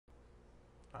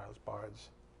those bards.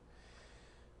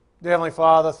 Dear Heavenly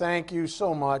Father, thank you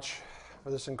so much for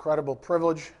this incredible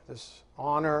privilege, this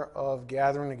honor of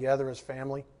gathering together as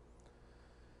family.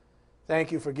 Thank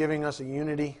you for giving us a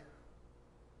unity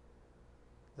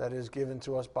that is given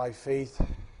to us by faith.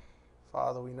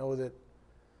 Father, we know that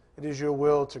it is your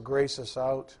will to grace us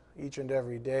out each and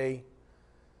every day,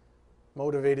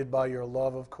 motivated by your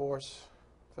love, of course.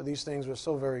 For these things, we're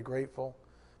so very grateful.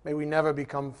 May we never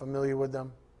become familiar with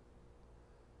them.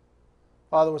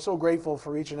 Father, we're so grateful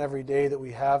for each and every day that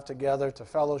we have together to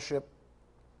fellowship,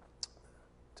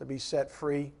 to be set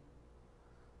free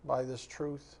by this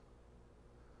truth.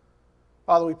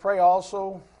 Father, we pray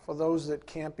also for those that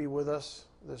can't be with us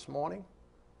this morning.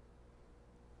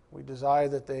 We desire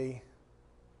that they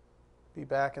be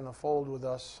back in the fold with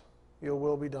us. Your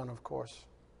will be done, of course.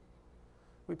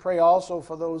 We pray also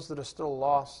for those that are still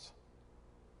lost,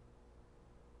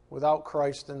 without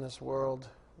Christ in this world,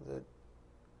 that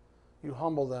you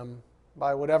humble them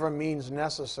by whatever means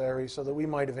necessary so that we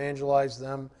might evangelize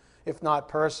them, if not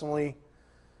personally,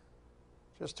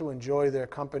 just to enjoy their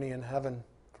company in heaven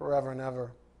forever and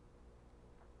ever.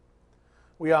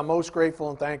 We are most grateful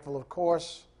and thankful, of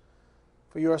course,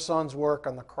 for your Son's work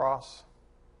on the cross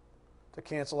to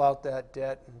cancel out that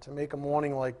debt and to make a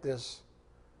morning like this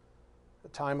a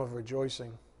time of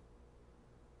rejoicing.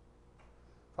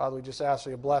 Father, we just ask for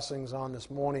your blessings on this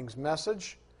morning's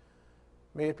message.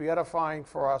 May it be edifying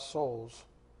for our souls.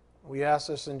 We ask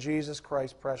this in Jesus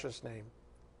Christ's precious name.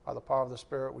 By the power of the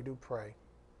Spirit, we do pray.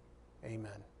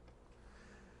 Amen.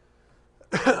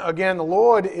 Again, the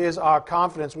Lord is our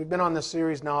confidence. We've been on this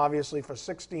series now, obviously, for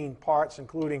 16 parts,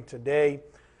 including today.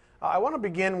 I want to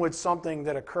begin with something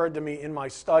that occurred to me in my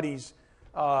studies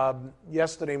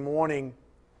yesterday morning,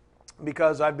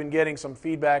 because I've been getting some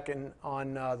feedback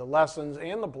on the lessons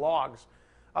and the blogs,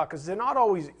 because they're not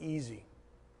always easy.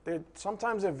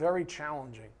 Sometimes they're very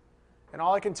challenging. And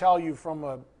all I can tell you from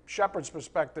a shepherd's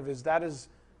perspective is that is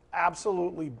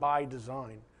absolutely by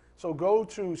design. So go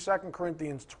to 2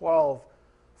 Corinthians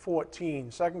 12:14.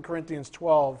 2 Corinthians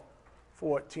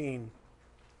 12:14.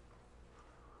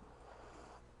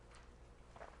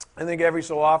 I think every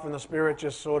so often the Spirit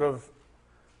just sort of,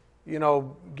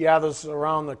 gathers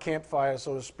around the campfire,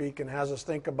 so to speak, and has us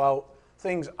think about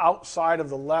things outside of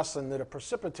the lesson that are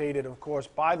precipitated, of course,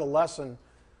 by the lesson,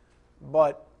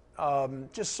 but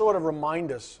just sort of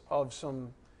remind us of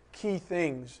some key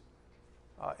things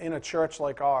in a church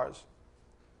like ours.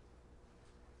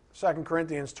 2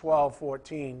 Corinthians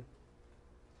 12:14.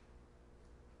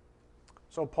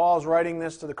 So Paul's writing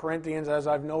this to the Corinthians, as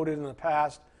I've noted in the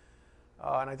past,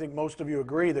 and I think most of you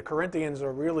agree, the Corinthians are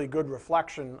a really good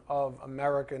reflection of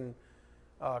American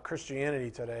Christianity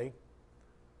today.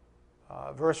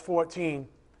 Verse 14,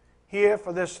 "Here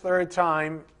for this third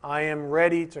time I am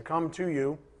ready to come to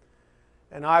you,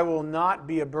 and I will not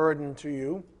be a burden to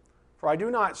you, for I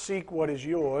do not seek what is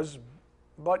yours,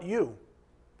 but you."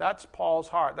 That's Paul's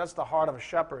heart. That's the heart of a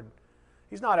shepherd.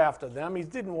 He's not after them. He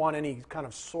didn't want any kind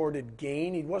of sordid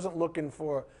gain. He wasn't looking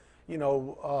for,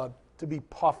 to be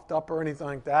puffed up or anything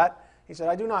like that. He said,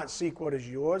 "I do not seek what is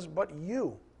yours, but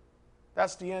you."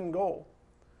 That's the end goal.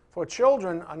 For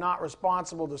children are not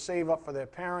responsible to save up for their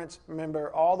parents.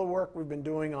 Remember all the work we've been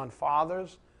doing on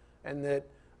fathers, and that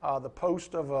the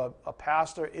post of a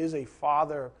pastor is a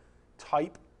father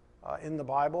type in the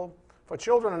Bible. For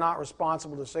children are not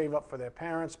responsible to save up for their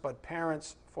parents, but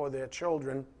parents for their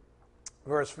children.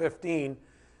 Verse 15,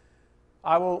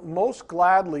 "I will most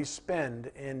gladly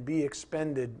spend and be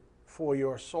expended for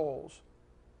your souls.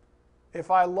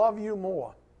 If I love you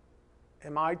more,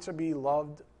 am I to be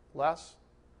loved less?"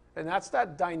 And that's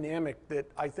that dynamic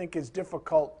that I think is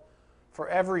difficult for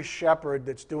every shepherd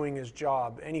that's doing his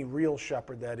job, any real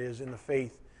shepherd that is in the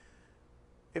faith.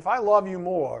 If I love you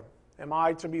more, am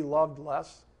I to be loved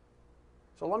less?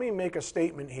 So let me make a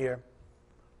statement here,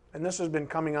 and this has been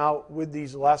coming out with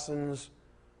these lessons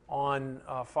on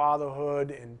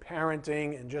fatherhood and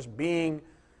parenting and just being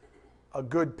a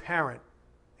good parent.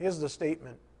 Here's the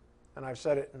statement, and I've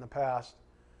said it in the past.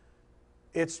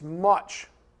 It's much,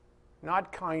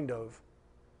 not kind of,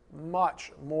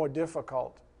 much more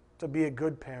difficult to be a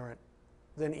good parent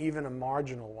than even a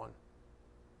marginal one.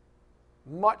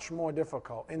 Much more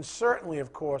difficult, and certainly,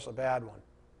 of course, a bad one.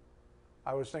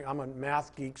 I'm a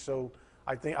math geek, so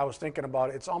I was thinking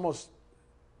about it. It's almost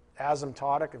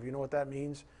asymptotic, if you know what that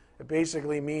means. It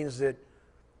basically means that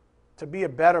to be a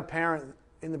better parent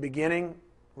in the beginning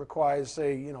requires,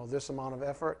 say, this amount of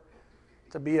effort.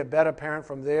 To be a better parent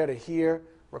from there to here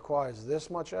requires this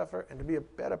much effort. And to be a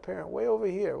better parent way over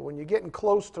here, when you're getting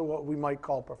close to what we might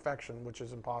call perfection, which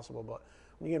is impossible, but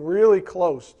when you get really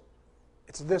close,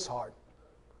 it's this hard.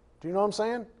 Do you know what I'm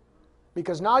saying?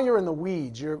 Because now you're in the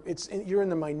weeds. You're in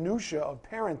the minutia of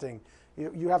parenting.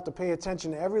 You have to pay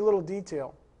attention to every little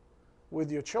detail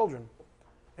with your children.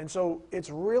 And so it's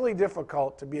really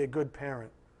difficult to be a good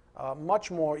parent,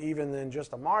 much more even than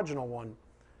just a marginal one.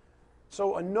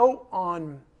 So a note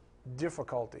on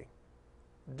difficulty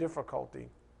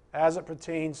as it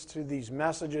pertains to these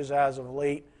messages as of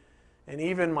late, and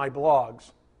even my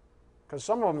blogs, because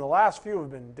some of them, the last few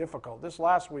have been difficult. This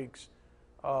last week's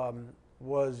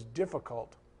was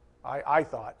difficult, I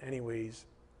thought anyways.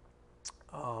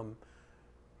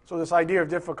 So this idea of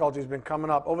difficulty has been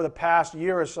coming up. Over the past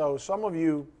year or so, some of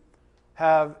you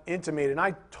have intimated, and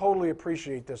I totally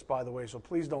appreciate this, by the way, so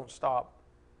please don't stop.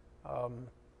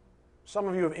 Some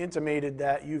of you have intimated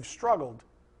that you've struggled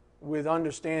with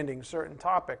understanding certain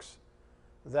topics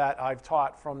that I've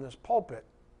taught from this pulpit.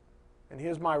 And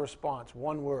here's my response,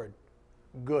 one word: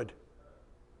 good.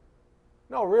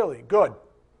 No, really, good.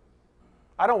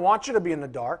 I don't want you to be in the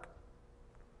dark,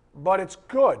 but it's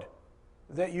good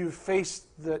that you've faced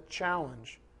the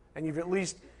challenge and you've at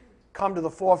least come to the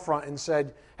forefront and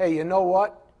said, hey, you know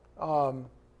what?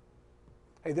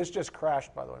 Hey, this just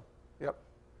crashed, by the way. Yep.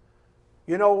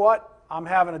 You know what? I'm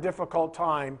having a difficult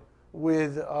time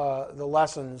with the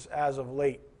lessons as of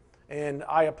late, and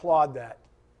I applaud that.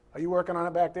 Are you working on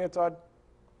it back there, Todd?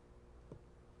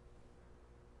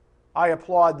 I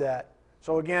applaud that.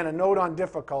 So again, a note on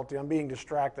difficulty. I'm being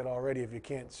distracted already if you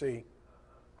can't see.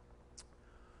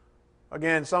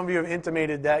 Again, some of you have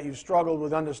intimated that you've struggled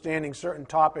with understanding certain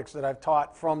topics that I've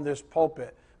taught from this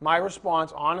pulpit. My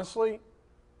response, honestly,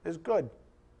 is good.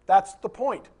 That's the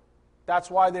point. That's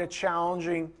why they're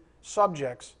challenging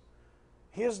subjects.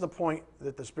 Here's the point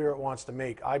that the Spirit wants to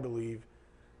make, I believe.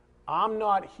 I'm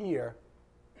not here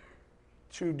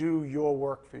to do your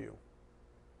work for you.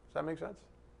 Does that make sense?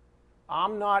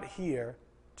 I'm not here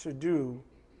to do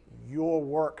your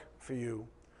work for you.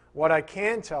 What I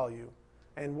can tell you,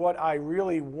 and what I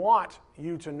really want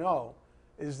you to know,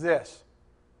 is this.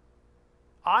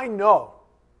 I know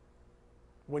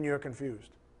when you're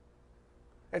confused.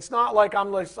 It's not like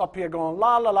I'm up here going,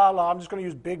 la, la, la, la. I'm just going to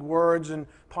use big words and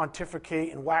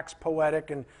pontificate and wax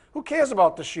poetic, and who cares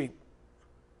about the sheep?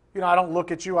 You know, I don't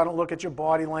look at you. I don't look at your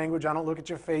body language. I don't look at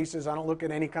your faces. I don't look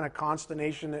at any kind of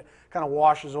consternation that kind of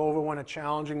washes over when a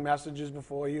challenging message is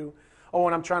before you. Or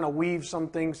when I'm trying to weave some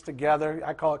things together.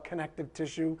 I call it connective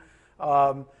tissue.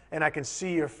 And I can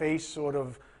see your face sort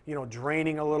of,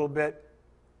 draining a little bit.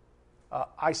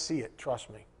 I see it, trust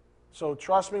me. So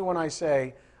trust me when I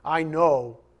say I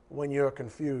know when you're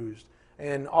confused.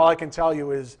 And all I can tell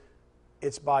you is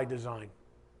it's by design.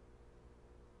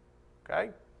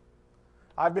 Okay?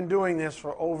 I've been doing this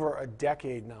for over a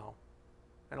decade now.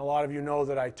 And a lot of you know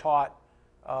that I taught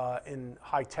in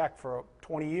high tech for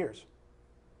 20 years.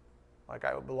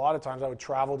 A lot of times I would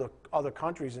travel to other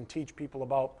countries and teach people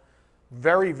about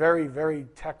very, very, very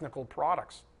technical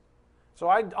products. So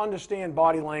I understand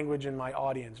body language in my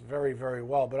audience very, very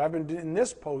well. But I've been in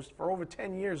this post for over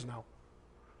 10 years now.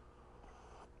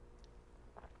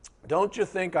 Don't you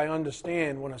think I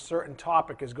understand when a certain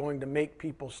topic is going to make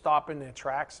people stop in their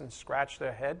tracks and scratch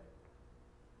their head?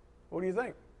 What do you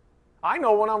think? I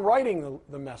know when I'm writing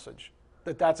the message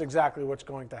that that's exactly what's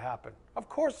going to happen. Of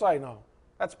course I know.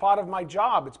 That's part of my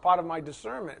job. It's part of my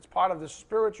discernment. It's part of the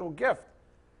spiritual gift.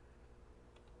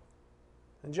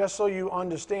 And just so you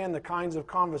understand the kinds of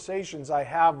conversations I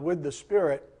have with the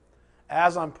Spirit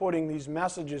as I'm putting these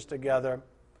messages together,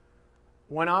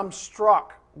 when I'm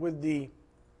struck with the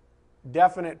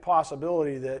definite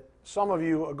possibility that some of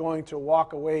you are going to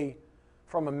walk away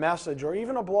from a message or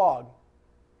even a blog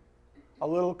a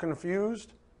little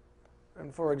confused.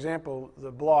 And for example,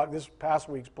 the blog, this past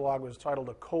week's blog was titled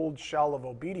A Cold Shell of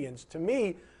Obedience. To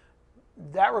me,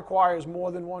 that requires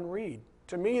more than one read.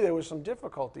 To me, there was some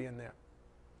difficulty in there.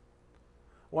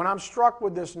 When I'm struck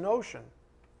with this notion,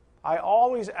 I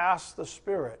always ask the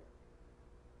Spirit,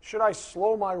 should I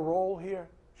slow my roll here?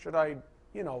 Should I,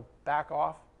 back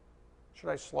off? Should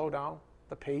I slow down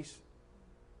the pace?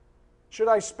 Should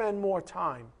I spend more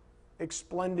time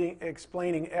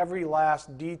explaining every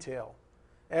last detail,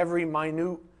 every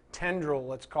minute tendril,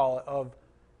 let's call it, of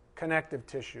connective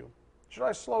tissue? Should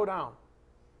I slow down?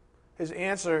 His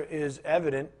answer is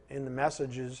evident in the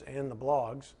messages and the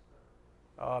blogs.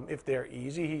 If they're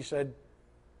easy, he said,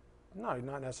 no,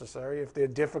 not necessary. If they're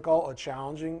difficult or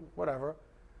challenging, whatever.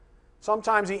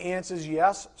 Sometimes he answers,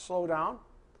 yes, slow down.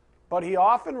 But he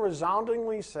often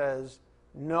resoundingly says,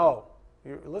 no.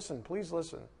 Listen, please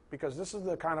listen, because this is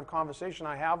the kind of conversation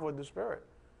I have with the Spirit.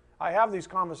 I have these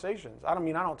conversations. I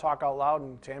don't talk out loud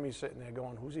and Tammy's sitting there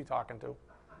going, who's he talking to?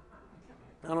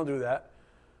 I don't do that.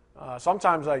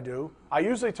 Sometimes I do. I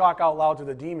usually talk out loud to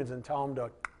the demons and tell them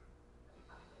to.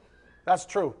 That's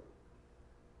true.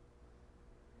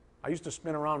 I used to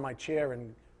spin around my chair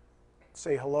and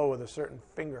say hello with a certain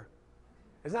finger.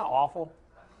 Isn't that awful?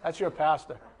 That's your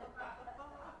pastor.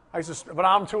 But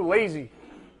I'm too lazy.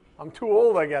 I'm too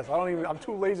old, I guess. I'm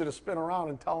too lazy to spin around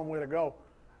and tell them where to go.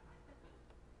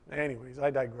 Anyways,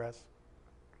 I digress.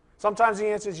 Sometimes the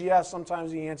answer is yes,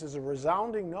 sometimes the answer is a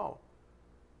resounding no.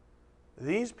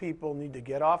 These people need to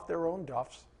get off their own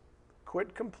duffs,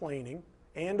 quit complaining,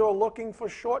 and or looking for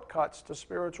shortcuts to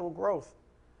spiritual growth,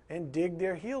 and dig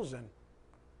their heels in.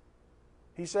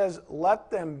 He says,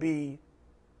 let them be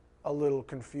a little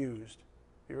confused.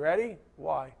 You ready?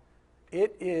 Why?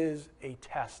 It is a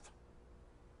test.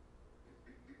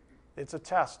 It's a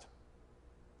test.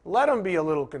 Let them be a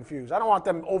little confused. I don't want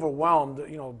them overwhelmed,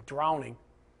 drowning.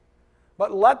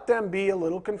 But let them be a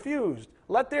little confused.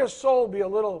 Let their soul be a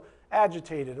little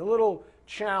agitated, a little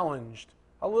challenged,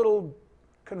 a little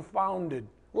confounded.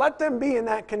 Let them be in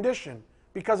that condition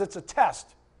because it's a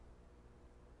test.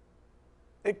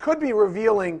 It could be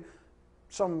revealing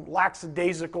some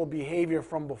lackadaisical behavior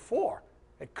from before.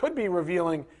 It could be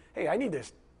revealing, hey, I need to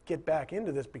get back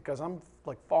into this because I'm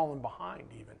falling behind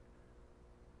even.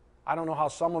 I don't know how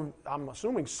I'm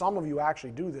assuming some of you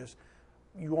actually do this.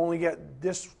 You only get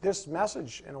this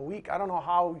message in a week. I don't know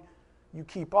how you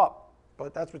keep up,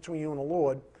 but that's between you and the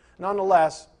Lord.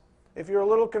 Nonetheless, if you're a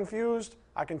little confused,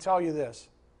 I can tell you this.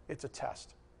 It's a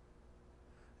test.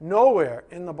 Nowhere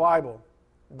in the Bible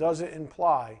does it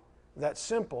imply that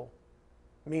simple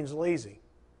means lazy.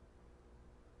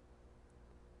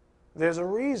 There's a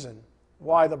reason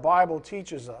why the Bible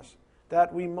teaches us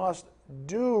that we must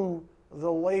do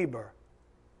the labor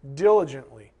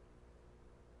diligently.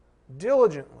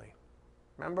 Diligently.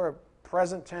 Remember,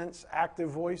 present tense, active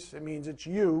voice, it means it's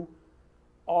you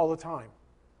all the time.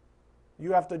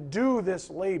 You have to do this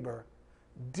labor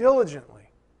diligently.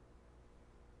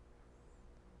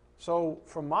 So,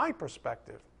 from my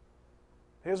perspective,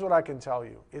 here's what I can tell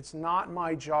you. It's not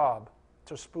my job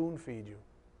to spoon feed you.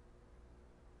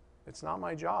 It's not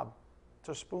my job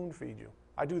to spoon feed you.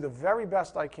 I do the very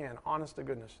best I can, honest to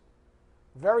goodness.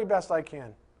 Very best I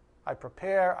can. I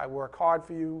prepare, I work hard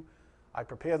for you, I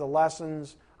prepare the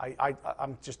lessons,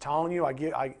 I'm just telling you,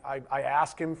 I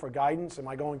ask him for guidance. Am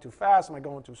I going too fast? Am I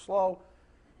going too slow?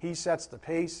 He sets the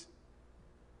pace.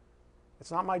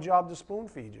 It's not my job to spoon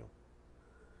feed you.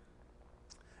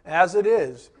 As it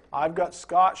is, I've got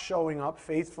Scott showing up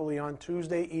faithfully on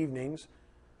Tuesday evenings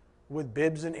with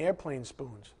bibs and airplane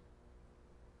spoons.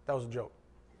 That was a joke.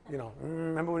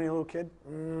 Remember when you were a little kid?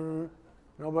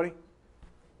 Nobody?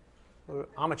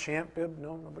 I'm a champ bib?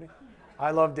 No, nobody? I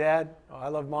love dad. I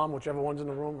love mom, whichever one's in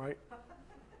the room, right?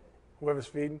 Whoever's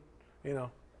feeding,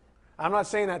 I'm not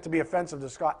saying that to be offensive to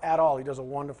Scott at all. He does a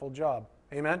wonderful job.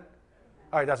 Amen?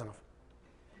 All right, that's enough.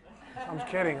 I'm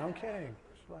kidding.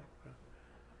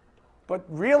 But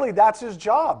really, that's his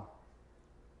job,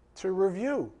 to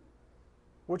review,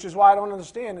 which is why I don't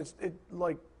understand.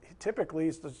 Typically,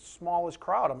 it's the smallest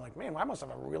crowd. I'm like, man, I must have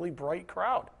a really bright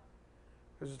crowd.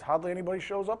 Because hardly anybody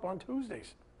shows up on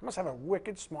Tuesdays. I must have a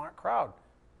wicked smart crowd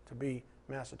to be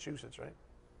Massachusetts, right?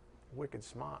 Wicked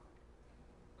smart.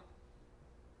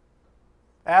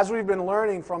 As we've been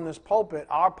learning from this pulpit,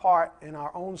 our part in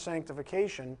our own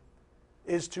sanctification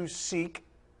is to seek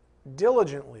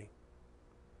diligently.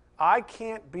 I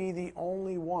can't be the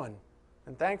only one,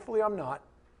 and thankfully I'm not,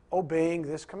 obeying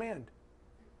this command.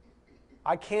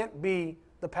 The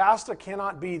pastor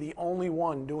cannot be the only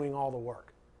one doing all the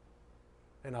work.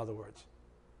 In other words.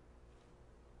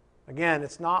 Again,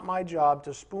 it's not my job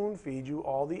to spoon feed you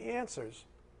all the answers.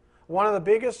 One of the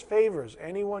biggest favors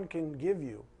anyone can give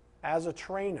you as a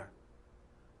trainer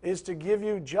is to give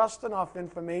you just enough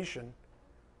information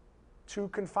to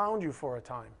confound you for a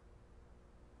time.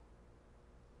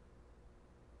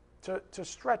 To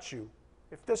stretch you.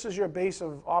 If this is your base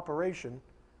of operation,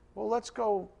 well, let's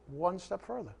go one step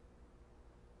further.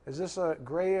 Is this a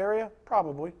gray area?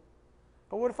 Probably.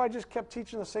 But what if I just kept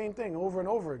teaching the same thing over and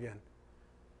over again?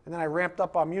 And then I ramped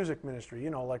up our music ministry,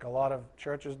 like a lot of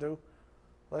churches do.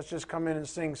 Let's just come in and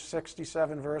sing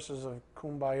 67 verses of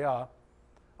Kumbaya.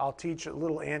 I'll teach a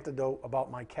little anecdote about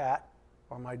my cat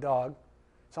or my dog,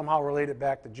 somehow relate it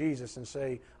back to Jesus and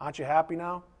say, aren't you happy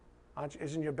now?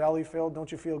 Isn't your belly filled?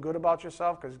 Don't you feel good about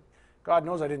yourself? Because God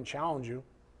knows I didn't challenge you.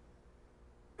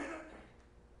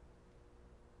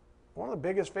 One of the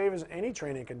biggest favors any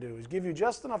trainer can do is give you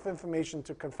just enough information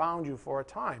to confound you for a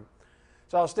time.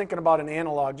 So I was thinking about an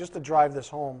analog just to drive this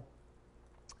home.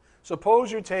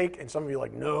 Suppose you take, and some of you are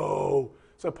like, no.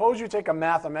 Suppose you take a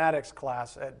mathematics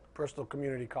class at Bristol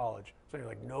Community College. So you're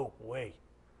like, no way.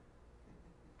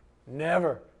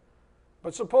 Never.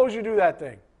 But suppose you do that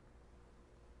thing.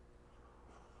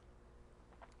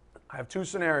 I have two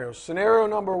scenarios. Scenario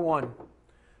number one,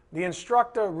 the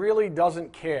instructor really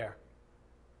doesn't care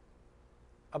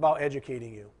about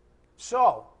educating you.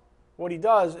 So, what he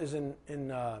does is,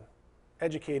 in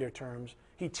educator terms,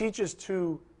 he teaches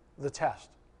to the test.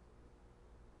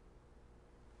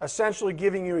 Essentially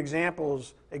giving you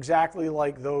examples exactly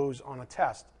like those on a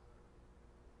test.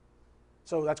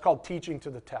 So that's called teaching to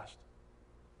the test.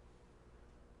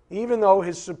 Even though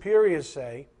his superiors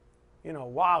say,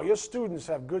 wow, your students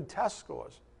have good test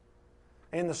scores.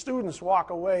 And the students walk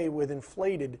away with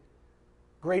inflated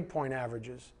grade point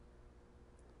averages.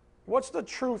 What's the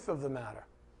truth of the matter?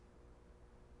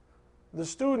 The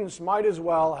students might as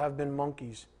well have been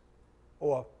monkeys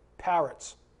or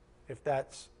parrots, if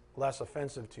that's less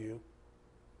offensive to you.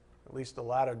 At least the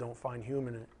latter don't find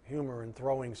humor in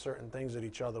throwing certain things at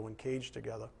each other when caged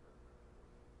together.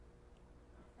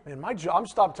 Man, I'm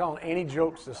stopped telling any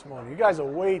jokes this morning. You guys are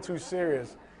way too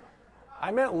serious.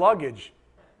 I meant luggage.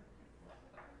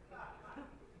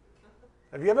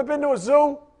 Have you ever been to a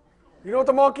zoo? You know what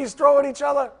the monkeys throw at each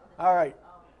other? All right.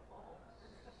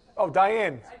 Oh,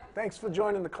 Diane, thanks for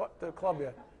joining the club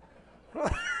yet.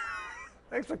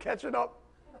 Thanks for catching up.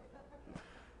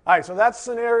 All right, so that's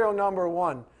scenario number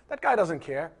one. That guy doesn't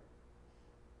care.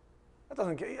 That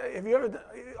doesn't care. If you ever,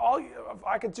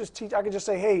 I could just teach. I could just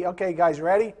say, hey, okay, guys,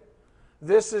 ready?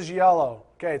 This is yellow.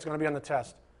 Okay, it's going to be on the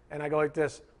test. And I go like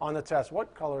this on the test.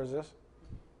 What color is this?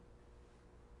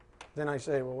 Then I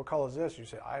say, well, what color is this? You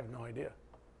say, I have no idea.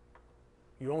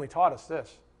 You only taught us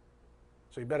this,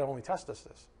 so you better only test us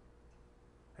this.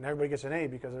 And everybody gets an A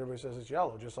because everybody says it's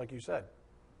yellow, just like you said.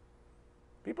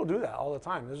 People do that all the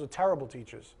time. Those are terrible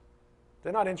teachers.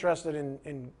 They're not interested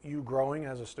in you growing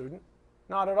as a student.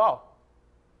 Not at all.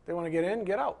 They want to get in,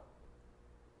 get out.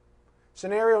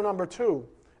 Scenario number two,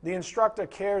 the instructor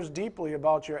cares deeply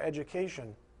about your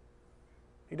education.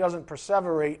 He doesn't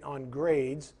perseverate on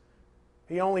grades.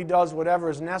 He only does whatever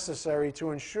is necessary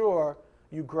to ensure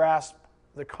you grasp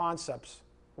the concepts.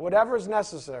 Whatever is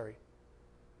necessary.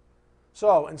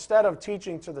 So instead of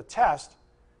teaching to the test,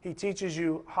 he teaches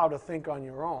you how to think on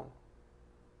your own.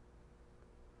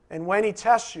 And when he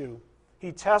tests you,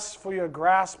 he tests for your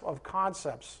grasp of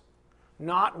concepts,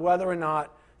 not whether or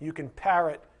not you can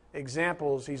parrot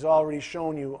examples he's already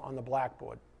shown you on the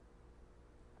blackboard.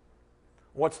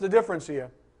 What's the difference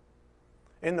here?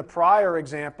 In the prior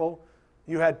example,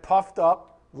 you had puffed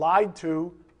up, lied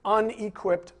to,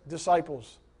 unequipped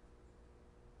disciples.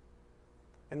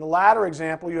 In the latter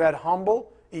example, you had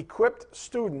humble, equipped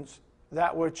students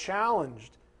that were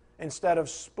challenged instead of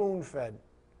spoon-fed.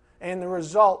 And the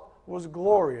result was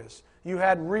glorious. You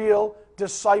had real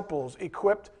disciples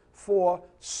equipped for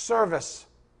service.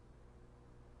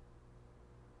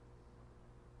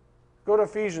 Go to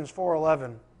Ephesians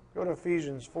 4:11. Go to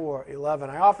Ephesians 4:11.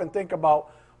 I often think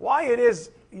about why it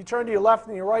is you turn to your left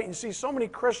and your right and you see so many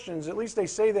Christians, at least they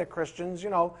say they're Christians,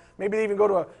 maybe they even go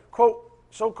to a, quote,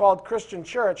 so-called Christian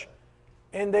church,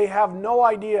 and they have no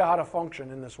idea how to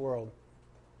function in this world.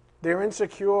 They're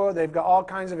insecure. They've got all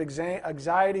kinds of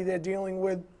anxiety they're dealing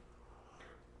with.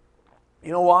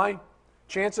 You know why?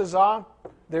 Chances are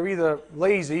they're either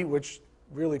lazy, which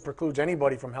really precludes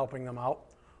anybody from helping them out,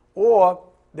 or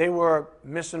they were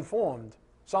misinformed.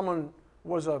 Someone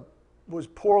was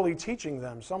poorly teaching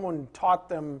them. Someone taught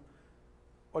them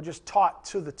or just taught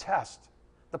to the test.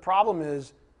 The problem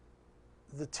is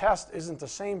the test isn't the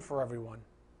same for everyone.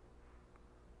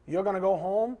 You're going to go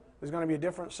home, there's going to be a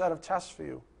different set of tests for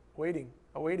you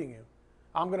awaiting you.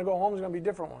 I'm going to go home, there's going to be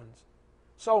different ones.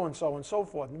 So and so and so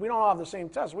forth. We don't have the same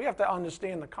tests. We have to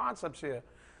understand the concepts here.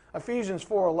 Ephesians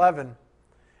 4:11.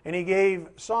 And he gave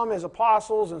some as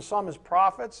apostles, and some as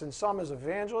prophets, and some as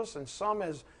evangelists, and some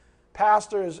as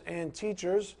pastors and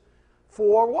teachers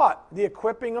for what? The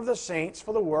equipping of the saints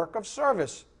for the work of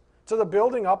service, to the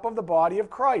building up of the body of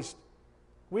Christ.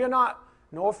 We are not,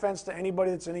 no offense to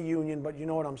anybody that's in a union, but you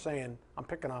know what I'm saying. I'm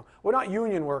picking on. We're not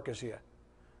union workers here.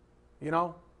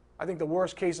 I think the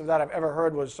worst case of that I've ever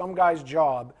heard was some guy's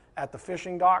job at the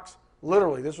fishing docks.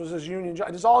 Literally, this was his union job.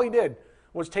 This is all he did,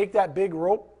 was take that big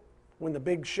rope when the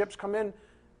big ships come in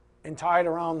and tie it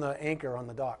around the anchor on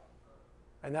the dock.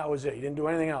 And that was it. He didn't do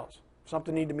anything else. If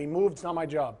something needed to be moved, it's not my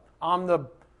job. I'm the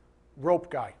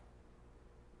rope guy.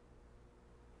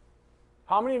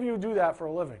 How many of you do that for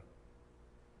a living?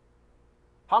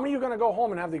 How many of you are going to go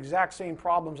home and have the exact same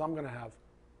problems I'm going to have?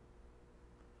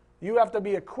 You have to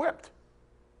be equipped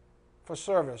for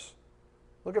service.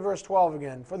 Look at verse 12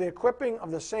 again. For the equipping of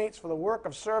the saints for the work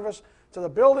of service to the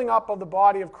building up of the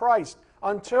body of Christ,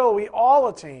 until we all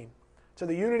attain to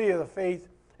the unity of the faith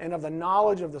and of the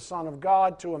knowledge of the Son of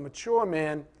God, to a mature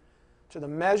man, to the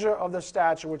measure of the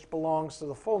stature which belongs to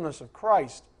the fullness of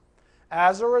Christ.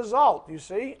 As a result, you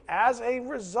see, as a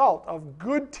result of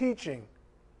good teaching,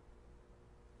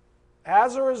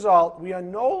 as a result, we are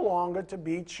no longer to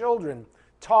be children,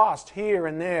 tossed here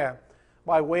and there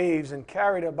by waves and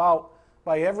carried about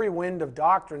by every wind of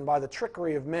doctrine, by the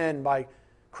trickery of men, by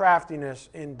craftiness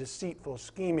in deceitful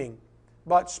scheming.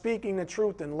 But speaking the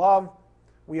truth in love,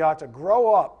 we ought to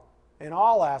grow up in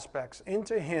all aspects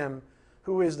into Him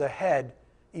who is the head,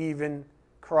 even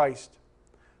Christ,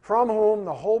 from whom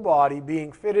the whole body,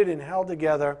 being fitted and held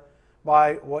together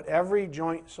by what every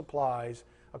joint supplies,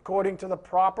 according to the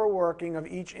proper working of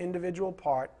each individual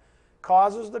part,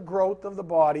 causes the growth of the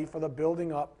body for the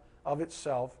building up of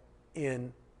itself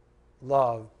in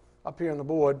love. Up here on the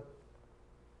board,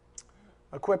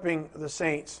 equipping the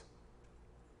saints.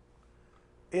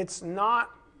 It's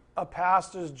not a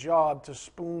pastor's job to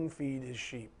spoon feed his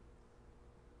sheep.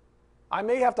 I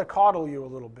may have to coddle you a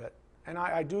little bit, and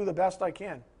I do the best I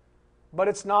can, but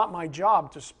it's not my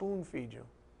job to spoon feed you.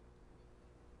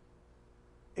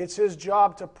 It's his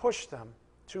job to push them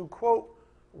to, quote,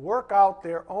 work out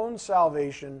their own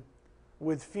salvation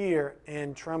with fear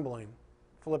and trembling.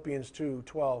 Philippians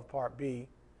 2:12, part B.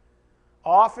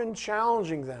 Often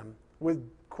challenging them with,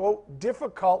 quote,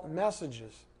 difficult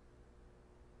messages.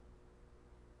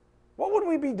 What would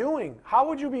we be doing? How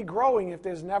would you be growing if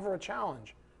there's never a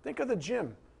challenge? Think of the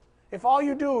gym. If all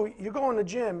you do, you go in the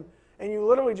gym and you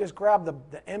literally just grab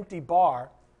the empty bar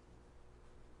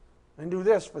and do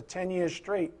this for 10 years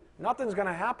straight, nothing's going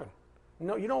to happen.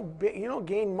 No, you don't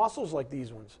gain muscles like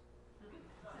these ones.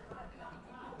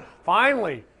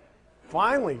 Finally,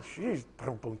 jeez,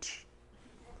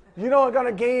 you're not going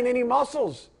to gain any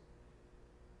muscles,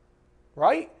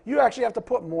 right? You actually have to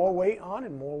put more weight on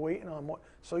and more weight on, more,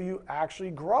 so you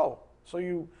actually grow. So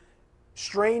you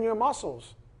strain your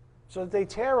muscles so that they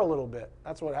tear a little bit.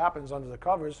 That's what happens under the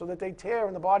covers, so that they tear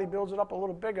and the body builds it up a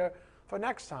little bigger for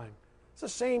next time. It's the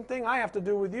same thing I have to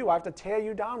do with you. I have to tear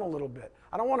you down a little bit.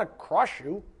 I don't want to crush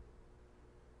you,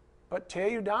 but tear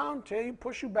you down,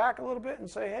 push you back a little bit and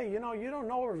say, hey, you don't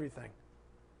know everything.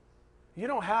 You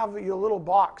don't have your little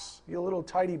box, your little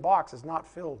tidy box is not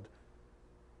filled.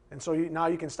 And so now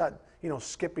you can start,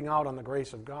 skipping out on the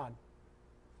grace of God.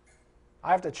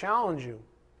 I have to challenge you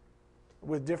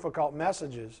with difficult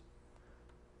messages.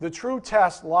 The true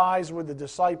test lies with the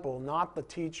disciple, not the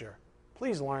teacher.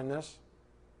 Please learn this.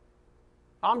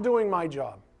 I'm doing my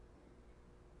job.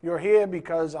 You're here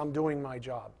because I'm doing my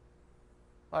job.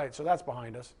 All right, so that's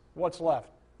behind us. What's left?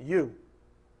 You.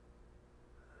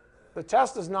 The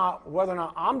test is not whether or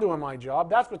not I'm doing my job.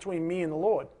 That's between me and the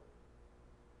Lord.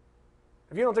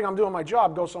 If you don't think I'm doing my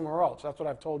job, go somewhere else. That's what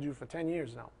I've told you for 10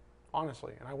 years now,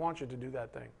 honestly, and I want you to do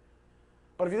that thing.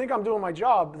 But if you think I'm doing my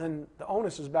job, then the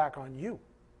onus is back on you.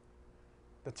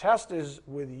 The test is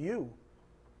with you.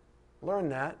 Learn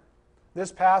that.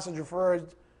 This passage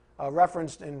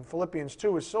referenced in Philippians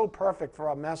 2 is so perfect for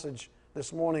our message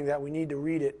this morning that we need to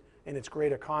read it in its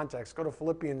greater context. Go to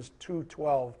Philippians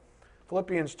 2:12.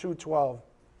 Philippians 2:12.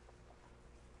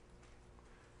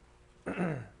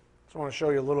 Just want to show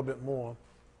you a little bit more.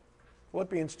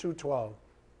 Philippians 2:12.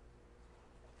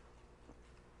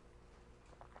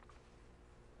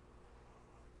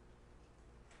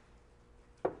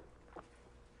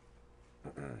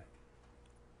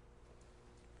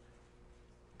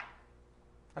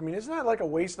 I mean, isn't that like a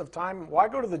waste of time? Why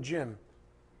go to the gym?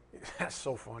 That's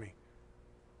so funny.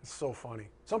 It's so funny.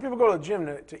 Some people go to the gym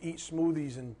to eat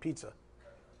smoothies and pizza.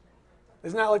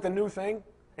 Isn't that like the new thing?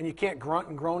 And you can't grunt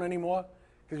and groan anymore?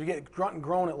 Because you get grunt and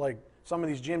groan at like some of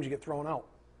these gyms, you get thrown out.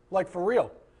 Like for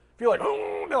real. If you're like,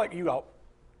 oh, they're like, you out.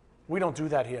 We don't do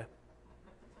that here.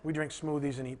 We drink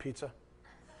smoothies and eat pizza.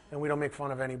 And we don't make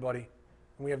fun of anybody.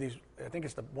 And we have these, I think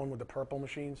it's the one with the purple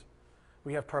machines.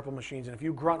 We have purple machines, and if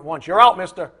you grunt once, you're out,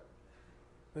 mister.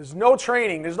 There's no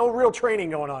training. There's no real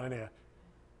training going on in here.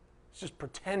 It's just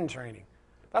pretend training.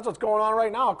 That's what's going on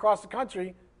right now across the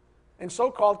country in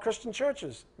so-called Christian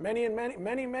churches. Many of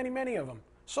them.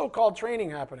 So-called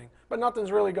training happening, but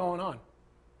nothing's really going on.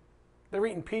 They're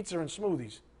eating pizza and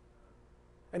smoothies.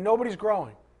 And nobody's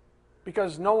growing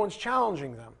because no one's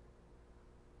challenging them.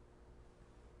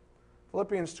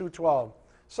 Philippians 2:12.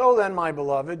 So then, my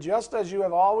beloved, just as you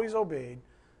have always obeyed,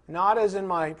 not as in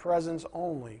my presence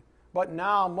only, but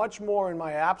now much more in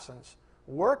my absence,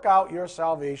 work out your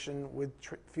salvation with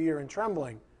fear and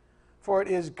trembling. For it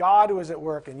is God who is at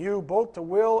work in you, both to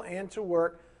will and to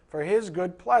work for his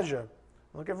good pleasure.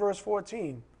 Look at verse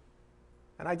 14.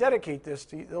 And I dedicate this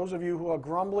to those of you who are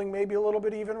grumbling maybe a little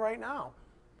bit even right now.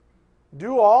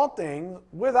 Do all things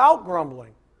without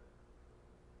grumbling.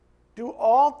 Do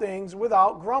all things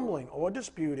without grumbling or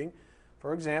disputing.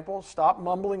 For example, stop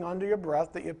mumbling under your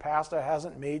breath that your pastor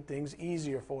hasn't made things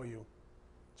easier for you.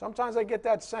 Sometimes I get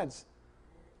that sense.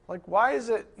 Like, why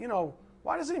doesn't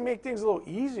he make things a little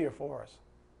easier for us?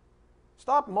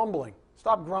 Stop mumbling.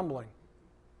 Stop grumbling.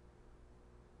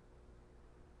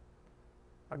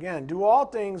 Again, do all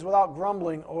things without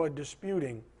grumbling or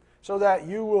disputing, so that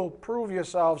you will prove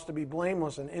yourselves to be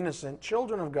blameless and innocent,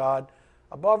 children of God,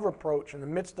 above reproach, in the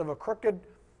midst of a crooked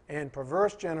and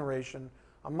perverse generation,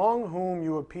 among whom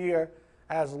you appear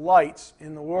as lights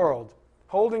in the world,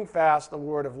 holding fast the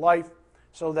word of life,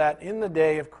 so that in the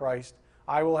day of Christ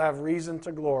I will have reason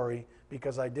to glory,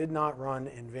 because I did not run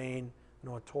in vain,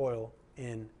 nor toil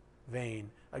in vain.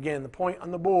 Again, the point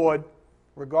on the board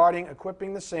regarding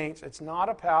equipping the saints, it's not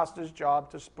a pastor's job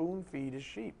to spoon feed his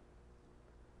sheep.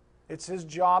 It's his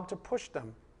job to push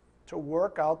them to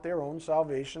work out their own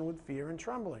salvation with fear and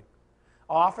trembling,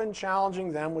 often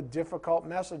challenging them with difficult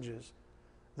messages.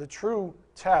 The true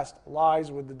test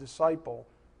lies with the disciple,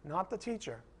 not the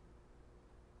teacher.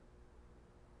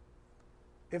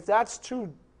 If that's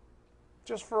too,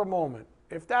 just for a moment,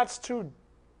 if that's too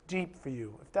deep for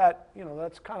you, if that,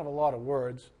 that's kind of a lot of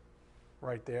words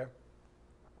right there.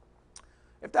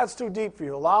 If that's too deep for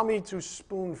you, allow me to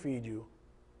spoon feed you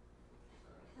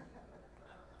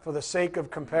for the sake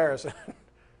of comparison.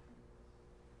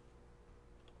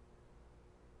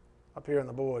 Up here on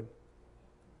the board.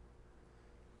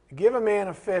 Give a man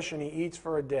a fish and he eats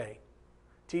for a day.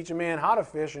 Teach a man how to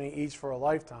fish and he eats for a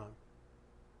lifetime.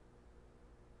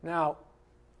 Now,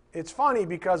 it's funny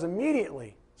because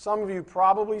immediately some of you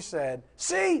probably said,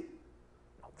 see,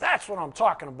 that's what I'm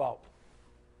talking about.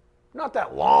 Not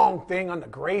that long thing on the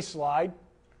gray slide.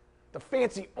 The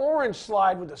fancy orange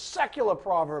slide with the secular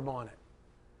proverb on it.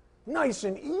 Nice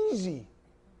and easy,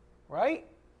 right?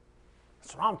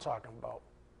 That's what I'm talking about.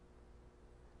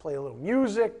 Play a little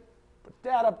music, put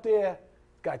that up there.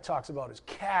 Guy talks about his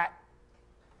cat.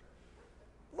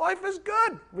 Life is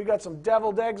good. We got some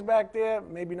deviled eggs back there.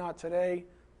 Maybe not today.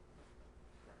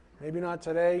 Maybe not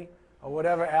today. Or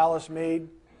whatever Alice made.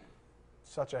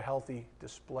 Such a healthy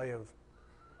display of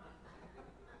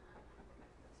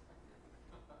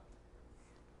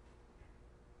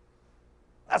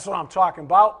that's what I'm talking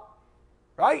about,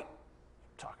 right?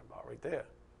 I'm talking about right there.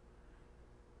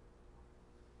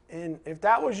 And if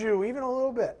that was you, even a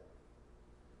little bit,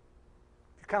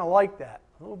 you kind of like that,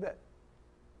 a little bit.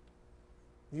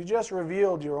 You just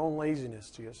revealed your own laziness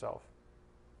to yourself.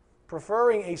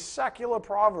 Preferring a secular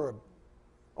proverb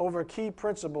over key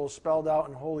principles spelled out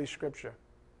in Holy Scripture.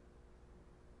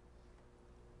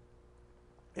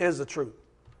 Here's the truth.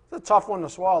 It's a tough one to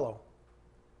swallow.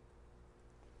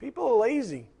 People are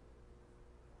lazy.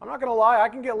 I'm not going to lie, I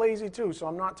can get lazy too, so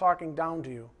I'm not talking down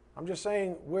to you. I'm just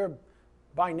saying we're,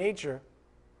 by nature,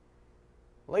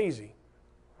 lazy.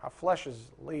 Our flesh is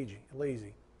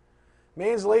lazy.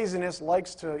 Man's laziness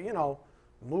likes to,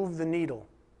 move the needle.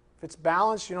 If it's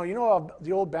balanced,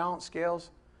 the old balance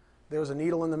scales, there was a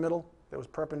needle in the middle that was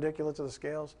perpendicular to the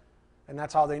scales, and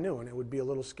that's how they knew, and it would be a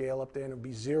little scale up there and it would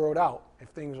be zeroed out if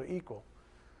things were equal.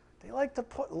 They like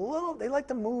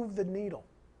to move the needle.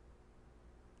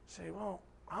 Say, well,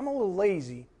 I'm a little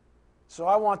lazy, so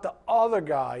I want the other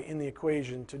guy in the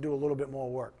equation to do a little bit more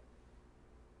work.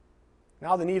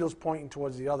 Now the needle's pointing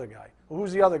towards the other guy. Well,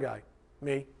 who's the other guy?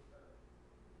 Me.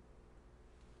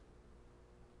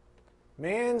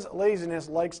 Man's laziness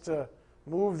likes to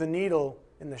move the needle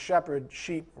in the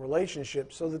shepherd-sheep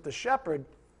relationship so that the shepherd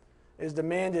is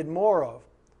demanded more of,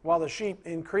 while the sheep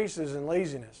increases in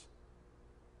laziness.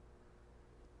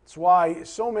 That's why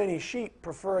so many sheep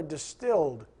prefer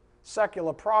distilled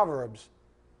secular proverbs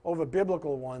over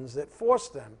biblical ones that force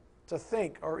them to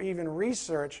think or even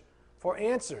research for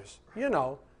answers.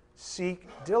 Seek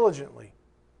diligently,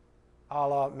 a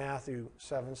la Matthew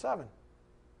 7:7.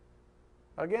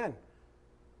 Again,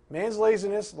 man's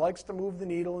laziness likes to move the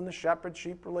needle in the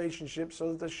shepherd-sheep relationship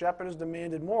so that the shepherd is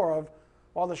demanded more of,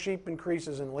 while the sheep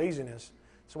increases in laziness.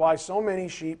 That's why so many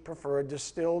sheep prefer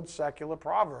distilled secular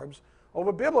proverbs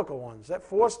over biblical ones that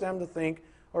force them to think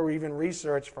or even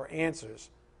research for answers,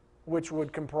 which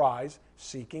would comprise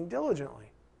seeking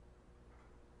diligently.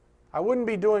 I wouldn't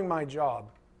be doing my job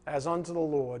as unto the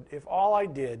Lord if all I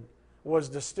did was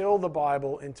distill the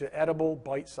Bible into edible,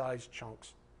 bite-sized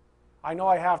chunks. I know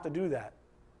I have to do that,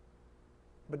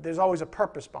 but there's always a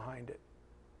purpose behind it.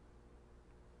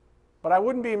 But I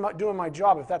wouldn't be doing my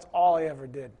job if that's all I ever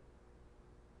did.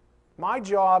 My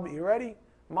job, you ready?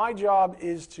 My job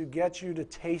is to get you to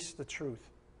taste the truth.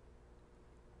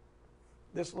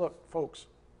 Look, folks,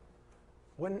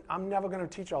 I'm never going to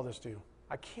teach all this to you.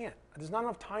 I can't. There's not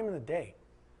enough time in the day.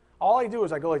 All I do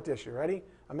is I go like this. You ready?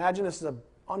 Imagine this is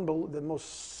the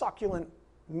most succulent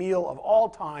meal of all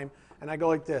time, and I go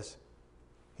like this.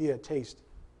 Here, taste.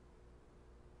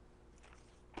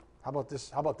 How about this?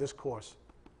 How about this course?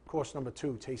 Course number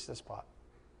 2, taste this pot.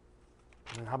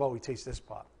 And how about we taste this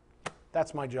pot?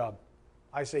 That's my job.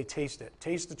 I say taste it.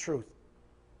 Taste the truth.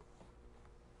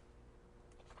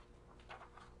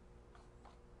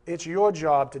 It's your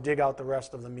job to dig out the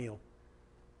rest of the meal.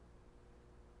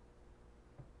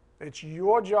 It's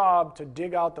your job to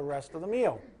dig out the rest of the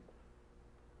meal.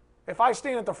 If I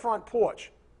stand at the front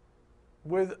porch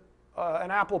with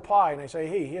an apple pie and I say,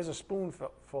 hey, here's a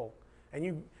spoonful,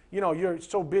 and you're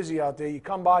so busy out there, you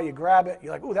come by, you grab it,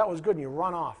 you're like, ooh, that was good, and you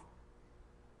run off.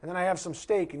 And then I have some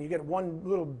steak, and you get one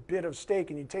little bit of steak,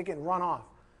 and you take it and run off.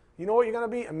 You know what you're going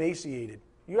to be? Emaciated.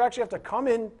 You actually have to come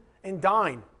in and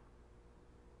dine.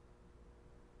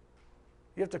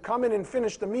 You have to come in and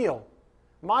finish the meal.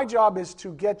 My job is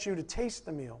to get you to taste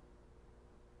the meal.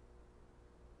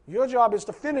 Your job is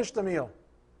to finish the meal,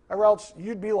 or else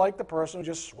you'd be like the person who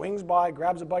just swings by,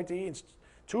 grabs a bite to eat, and is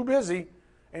too busy,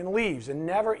 and leaves, and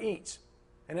never eats,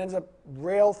 and ends up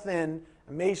rail thin,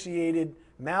 emaciated,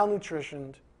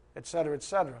 malnutritioned, etc.,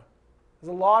 etc. There's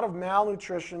a lot of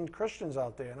malnutritioned Christians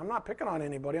out there, and I'm not picking on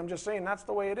anybody. I'm just saying that's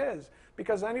the way it is.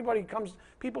 Because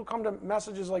people come to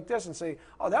messages like this and say,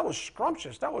 oh, that was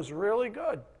scrumptious. That was really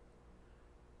good.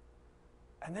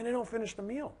 And then they don't finish the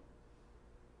meal.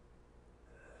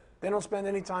 They don't spend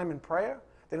any time in prayer.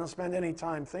 They don't spend any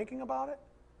time thinking about it.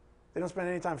 They don't spend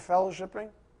any time fellowshipping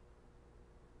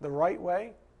the right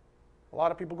way. A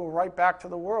lot of people go right back to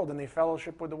the world and they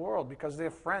fellowship with the world because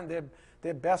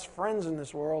their best friends in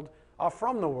this world are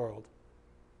from the world,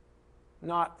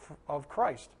 not of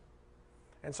Christ.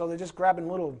 And so they're just grabbing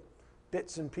little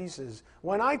bits and pieces.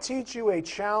 When I teach you a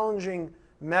challenging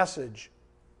message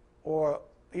or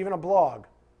even a blog,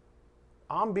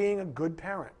 I'm being a good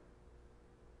parent.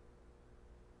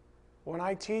 When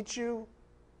I teach you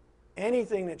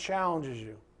anything that challenges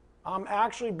you, I'm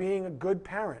actually being a good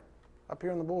parent. Up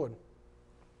here on the board.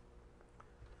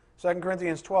 2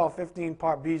 Corinthians 12:15,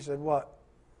 part B said what?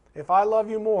 If I love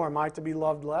you more, am I to be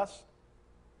loved less?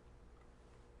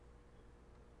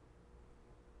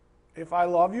 If I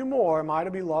love you more, am I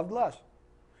to be loved less?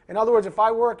 In other words, if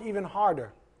I work even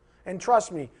harder, and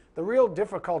trust me, the real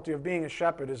difficulty of being a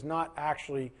shepherd is not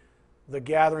actually the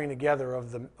gathering together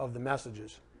of the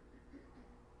messages.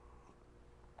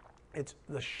 It's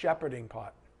the shepherding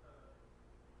part.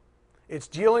 It's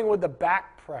dealing with the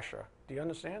back pressure. Do you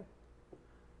understand?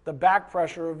 The back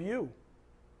pressure of you.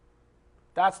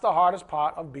 That's the hardest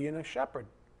part of being a shepherd.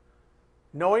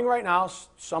 Knowing right now,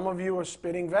 some of you are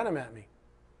spitting venom at me.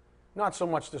 Not so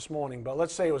much this morning, but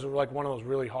let's say it was like one of those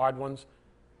really hard ones.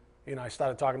 You know, I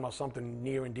started talking about something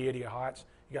near and dear to your hearts.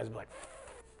 You guys would be like,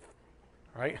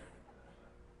 right?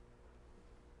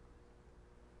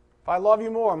 If I love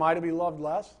you more, am I to be loved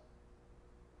less?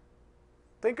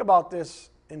 Think about this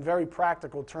in very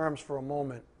practical terms for a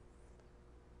moment.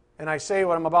 And I say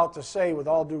what I'm about to say with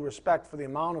all due respect for the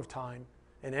amount of time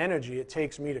and energy it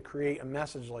takes me to create a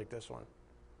message like this one.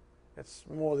 It's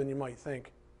more than you might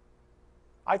think.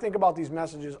 I think about these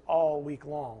messages all week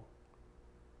long.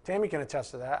 Tammy can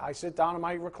attest to that. I sit down in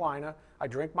my recliner, I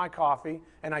drink my coffee,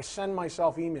 and I send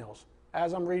myself emails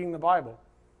as I'm reading the Bible.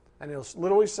 And it'll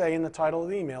literally say in the title of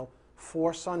the email,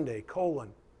 for Sunday,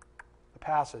 the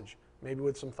passage, maybe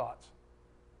with some thoughts.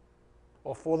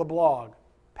 Or for the blog,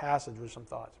 passage with some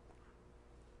thoughts.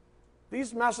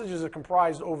 These messages are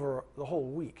comprised over the whole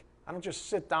week. I don't just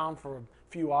sit down for a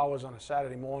few hours on a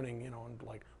Saturday morning, and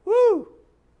like, woo!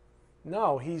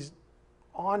 No, he's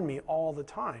on me all the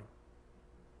time.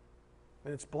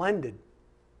 And it's blended.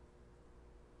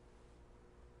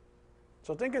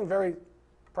 So think in very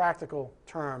practical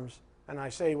terms, and I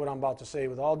say what I'm about to say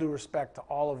with all due respect to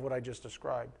all of what I just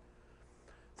described.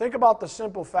 Think about the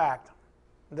simple fact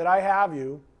that I have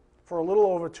you for a little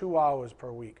over 2 hours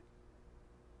per week.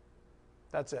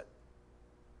 That's it.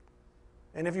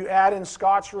 And if you add in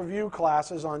Scott's review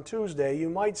classes on Tuesday, you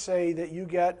might say that you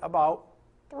get about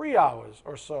 3 hours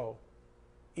or so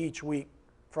each week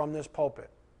from this pulpit.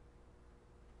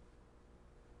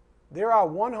 There are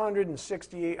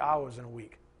 168 hours in a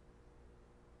week.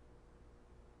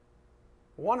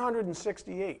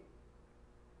 168.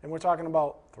 And we're talking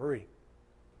about 3.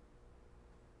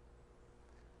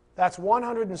 That's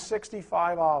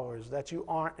 165 hours that you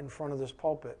aren't in front of this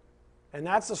pulpit. And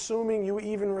that's assuming you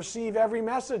even receive every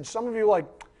message. Some of you are like,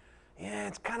 Yeah,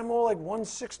 it's kind of more like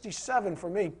 167 for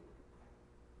me.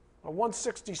 Or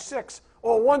 166.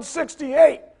 Or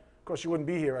 168. Of course, you wouldn't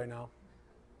be here right now.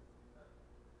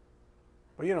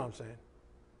 But you know what I'm saying.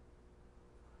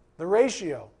 The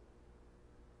ratio,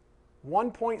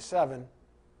 1.7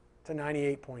 to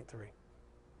 98.3.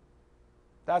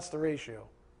 That's the ratio.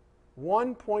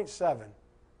 1.7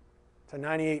 to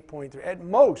 98.3. At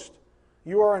most,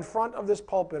 you are in front of this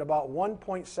pulpit about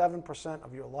 1.7%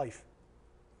 of your life.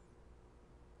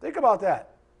 Think about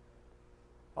that.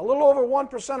 A little over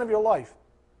 1% of your life.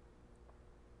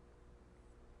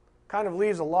 Kind of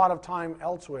leaves a lot of time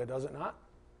elsewhere, does it not?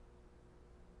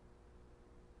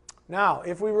 Now,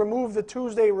 if we remove the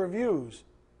Tuesday reviews,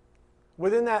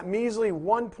 within that measly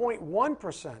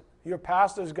 1.1%, your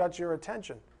pastor's got your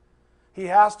attention. He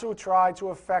has to try to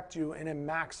affect you in a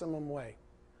maximum way.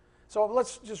 So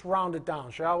let's just round it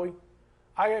down, shall we?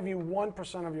 I have you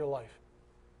 1% of your life.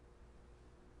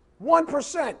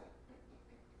 1%!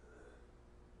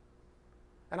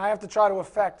 And I have to try to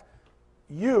affect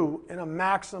you in a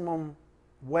maximum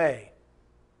way.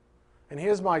 And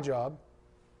here's my job,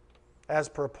 as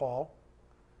per Paul.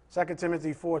 2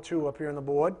 Timothy 4:2 up here on the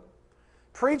board.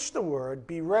 Preach the word,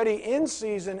 be ready in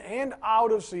season and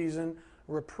out of season,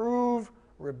 reprove,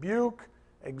 rebuke,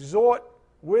 exhort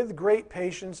with great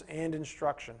patience and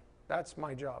instruction. That's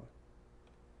my job.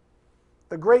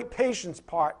 The great patience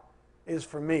part is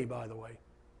for me, by the way.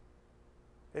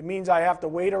 It means I have to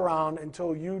wait around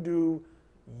until you do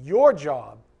your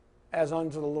job as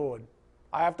unto the Lord.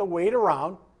 I have to wait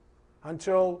around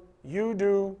until you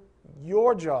do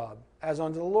your job as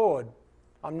unto the Lord.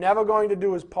 I'm never going to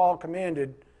do as Paul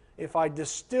commanded if I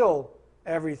distill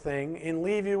everything and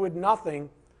leave you with nothing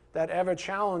that ever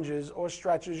challenges or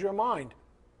stretches your mind.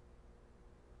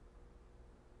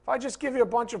 If I just give you a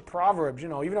bunch of proverbs,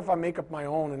 even if I make up my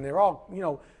own and they're all,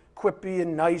 quippy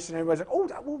and nice and everybody's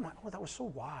like, that was so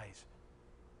wise.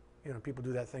 People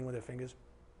do that thing with their fingers.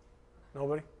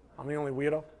 Nobody? I'm the only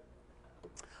weirdo?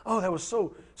 Oh, that was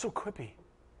so quippy.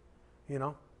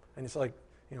 And it's like,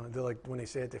 they're like, when they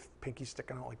say it, their pinky's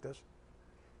sticking out like this.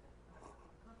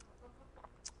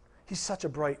 He's such a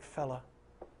bright fella.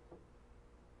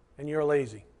 And you're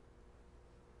lazy.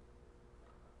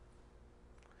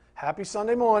 Happy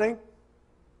Sunday morning.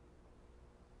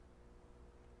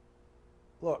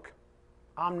 Look,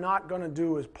 I'm not going to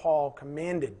do as Paul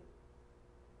commanded,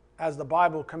 as the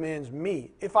Bible commands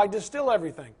me, if I distill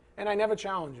everything, and I never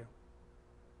challenge you.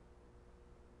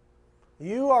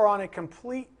 You are on a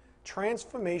complete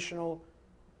transformational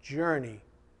journey.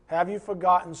 Have you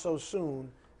forgotten so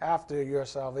soon after your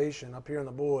salvation? Up here on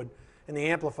the board, in the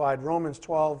Amplified, Romans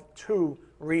 12:2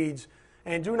 reads,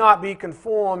 "And do not be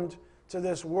conformed to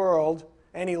this world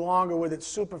any longer with its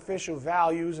superficial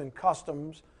values and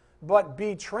customs, but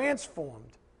be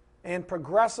transformed and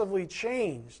progressively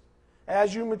changed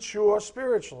as you mature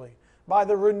spiritually by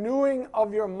the renewing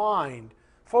of your mind,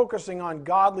 focusing on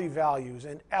godly values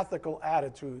and ethical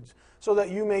attitudes, so that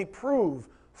you may prove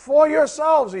for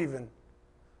yourselves even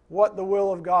what the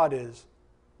will of God is,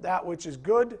 that which is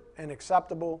good and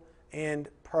acceptable and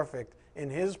perfect in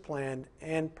His plan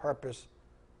and purpose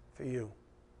for you."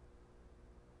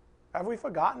 Have we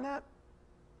forgotten that?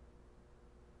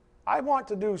 I want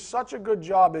to do such a good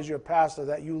job as your pastor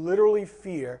that you literally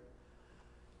fear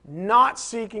not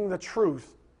seeking the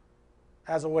truth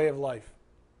as a way of life.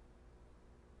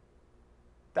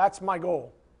 That's my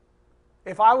goal.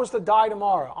 If I was to die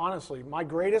tomorrow, honestly, my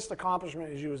greatest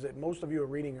accomplishment as you is that most of you are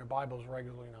reading your Bibles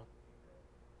regularly now.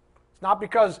 It's not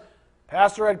because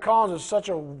Pastor Ed Collins is such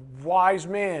a wise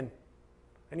man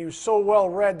and he was so well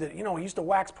read that, he used to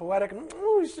wax poetic and,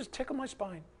 he's just tickle my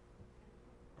spine.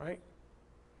 Right?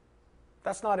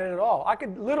 That's not it at all. I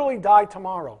could literally die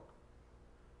tomorrow.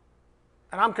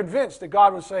 And I'm convinced that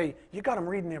God would say, you got them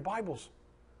reading their Bibles.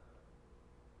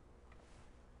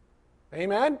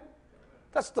 Amen?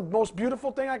 That's the most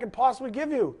beautiful thing I can possibly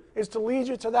give you, is to lead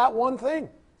you to that one thing.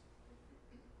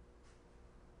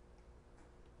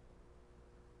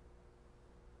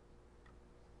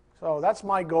 So that's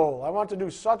my goal. I want to do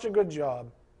such a good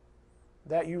job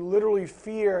that you literally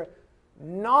fear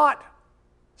not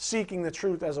seeking the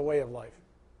truth as a way of life.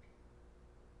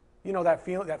 You know that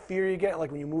feeling, that fear you get,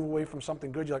 like when you move away from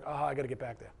something good, you're like, I got to get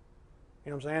back there.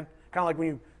 You know what I'm saying? Kind of like when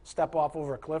you step off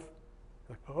over a cliff.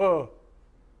 Like, oh,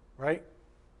 right?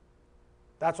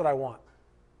 That's what I want.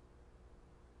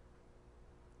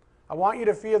 I want you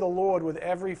to fear the Lord with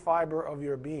every fiber of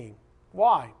your being.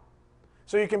 Why?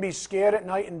 So you can be scared at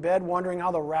night in bed, wondering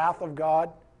how the wrath of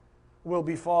God will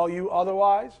befall you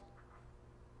otherwise?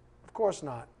 Of course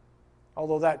not,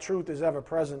 although that truth is ever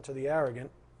present to the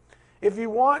arrogant. If you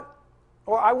want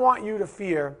or I want you to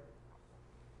fear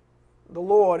the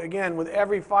Lord, again, with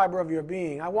every fiber of your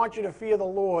being. I want you to fear the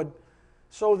Lord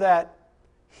so that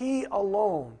He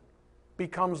alone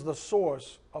becomes the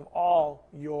source of all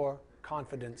your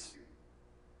confidence.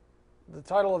 The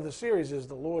title of the series is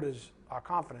The Lord is Our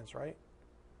Confidence, right?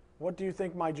 What do you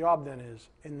think my job then is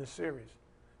in this series?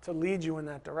 To lead you in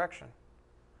that direction.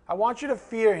 I want you to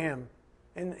fear Him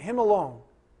and Him alone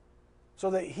so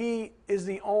that He is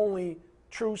the only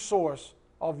true source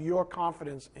of your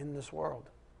confidence in this world.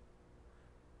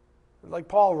 Like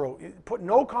Paul wrote, put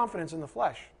no confidence in the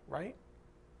flesh, right?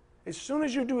 As soon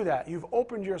as you do that, you've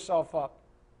opened yourself up.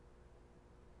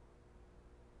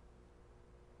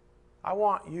 I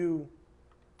want you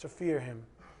to fear Him.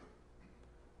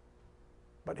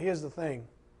 But here's the thing,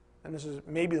 and this is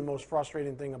maybe the most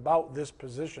frustrating thing about this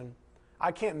position.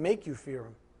 I can't make you fear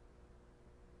Him.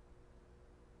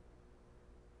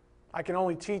 I can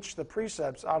only teach the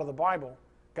precepts out of the Bible,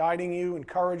 guiding you,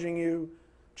 encouraging you,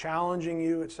 challenging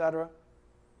you, etc.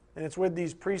 And it's with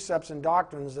these precepts and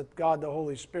doctrines that God the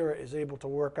Holy Spirit is able to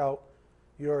work out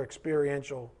your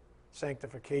experiential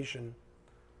sanctification.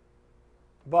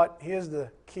 But here's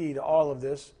the key to all of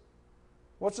this.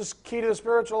 What's the key to the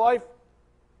spiritual life?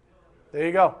 There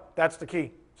you go. That's the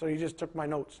key. So you just took my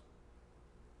notes.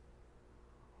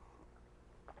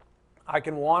 I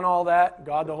can want all that.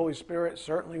 God the Holy Spirit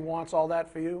certainly wants all that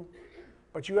for you.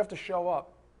 But you have to show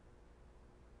up.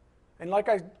 And like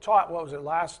I taught, what was it,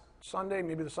 last Sunday,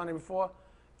 maybe the Sunday before?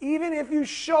 Even if you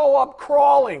show up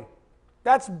crawling,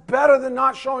 that's better than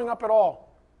not showing up at all.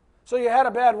 So you had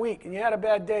a bad week, and you had a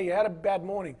bad day, you had a bad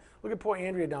morning. Look at poor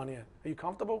Andrea down here. Are you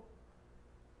comfortable?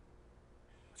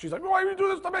 She's like, why do you do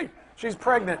this to me? She's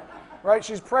pregnant, right?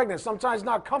 She's pregnant. Sometimes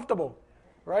not comfortable,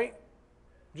 right?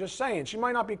 Just saying. She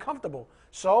might not be comfortable.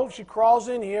 So she crawls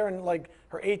in here in like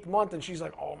her 8th month, and she's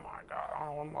like, oh my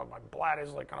God, my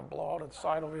bladder's like going to blow out of the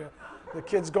side over here. The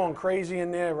kid's going crazy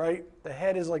in there, right? The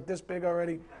head is like this big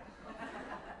already.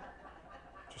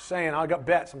 Just saying, I got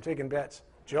bets. I'm taking bets.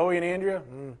 Joey and Andrea,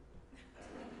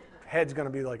 head's going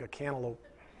to be like a cantaloupe.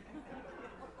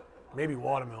 Maybe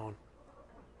watermelon.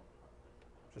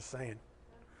 Just saying.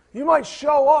 You might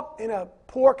show up in a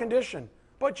poor condition,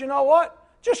 but you know what?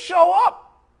 Just show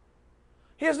up.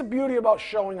 Here's the beauty about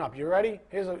showing up. You ready?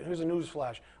 Here's a news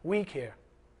flash. Weak here.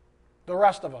 The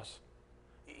rest of us.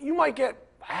 You might get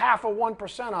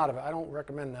 0.5% out of it. I don't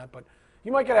recommend that, but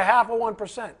you might get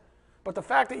 0.5%. But the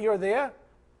fact that you're there,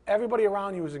 everybody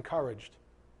around you is encouraged.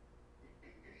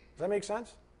 Does that make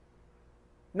sense?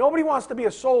 Nobody wants to be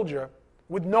a soldier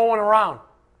with no one around,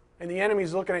 and the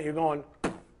enemy's looking at you going,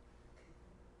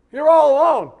 you're all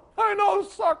alone. I know,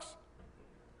 this sucks.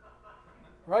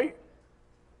 Right?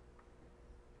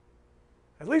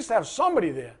 At least have somebody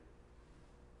there.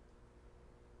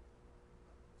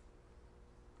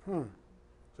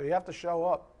 So you have to show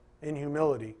up in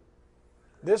humility.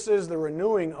 This is the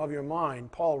renewing of your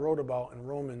mind Paul wrote about in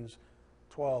Romans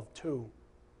 12:2.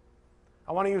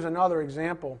 I want to use another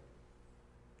example.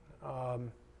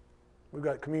 We've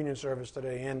got communion service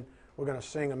today, and we're going to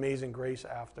sing Amazing Grace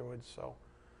afterwards, so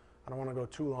I don't want to go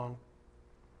too long.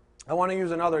 I want to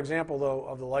use another example, though,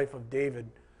 of the life of David.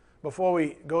 Before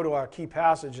we go to our key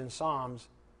passage in Psalms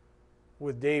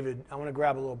with David, I want to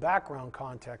grab a little background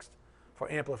context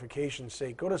for amplification's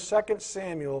sake. Go to 2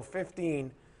 Samuel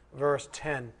 15, verse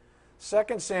 10.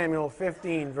 2 Samuel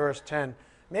 15, verse 10.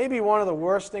 Maybe one of the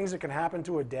worst things that can happen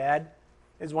to a dad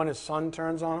is when his son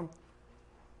turns on him.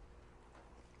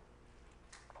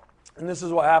 And this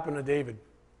is what happened to David.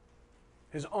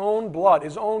 His own blood,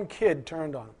 his own kid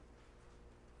turned on him.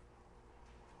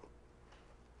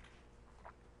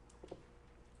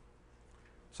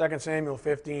 2 Samuel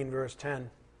 15, verse 10.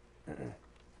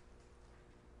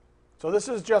 So this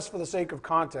is just for the sake of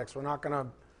context. We're not going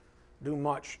to do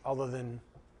much other than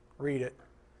read it.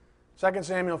 2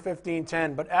 Samuel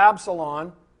 15:10. But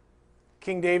Absalom,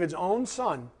 King David's own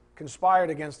son, conspired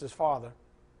against his father.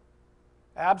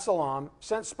 Absalom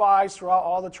sent spies throughout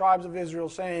all the tribes of Israel,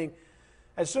 saying,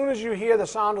 as soon as you hear the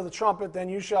sound of the trumpet, then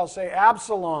you shall say,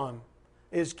 Absalom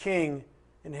is king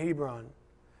in Hebron.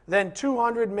 Then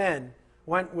 200 men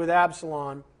went with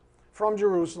Absalom from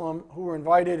Jerusalem, who were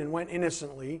invited and went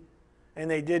innocently, and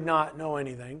they did not know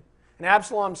anything. And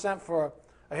Absalom sent for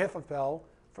Ahithophel,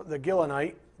 the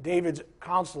Gilonite, David's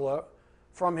counselor,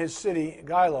 from his city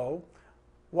Gilo,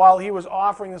 while he was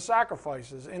offering the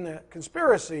sacrifices. And the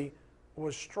conspiracy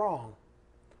was strong,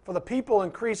 for the people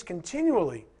increased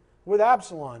continually with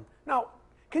Absalom. Now,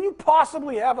 can you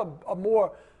possibly have a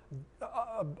more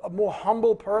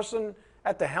humble person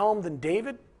at the helm than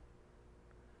David?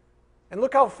 And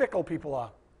look how fickle people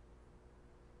are.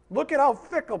 Look at how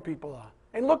fickle people are.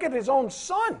 And look at his own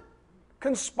son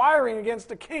conspiring against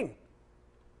the king.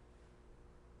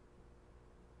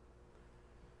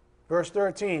 Verse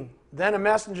 13, then a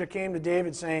messenger came to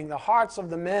David saying, the hearts of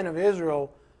the men of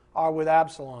Israel are with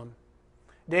Absalom.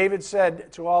 David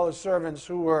said to all his servants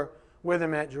who were with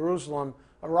him at Jerusalem,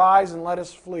 arise and let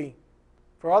us flee,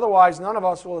 for otherwise none of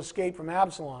us will escape from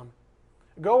Absalom.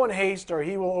 Go in haste, or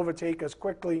he will overtake us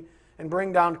quickly and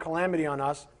bring down calamity on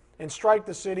us and strike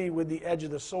the city with the edge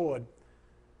of the sword.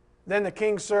 Then the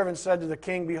king's servants said to the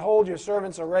king, behold, your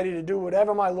servants are ready to do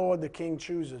whatever my lord the king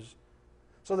chooses.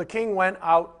 So the king went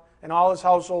out and all his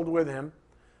household with him,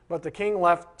 but the king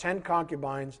left 10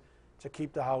 concubines to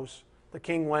keep the house. The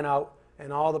king went out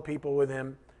and all the people with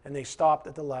him, and they stopped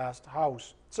at the last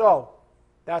house. So,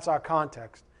 that's our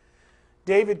context.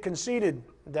 David conceded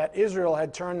that Israel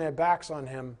had turned their backs on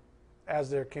him as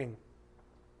their king,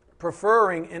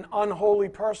 preferring an unholy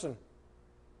person,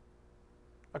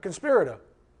 a conspirator,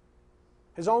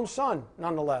 his own son,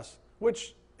 nonetheless,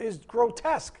 which is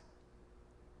grotesque.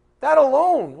 That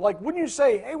alone, like, wouldn't you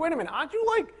say, hey, wait a minute, aren't you,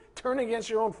 like, turning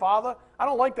against your own father? I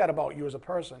don't like that about you as a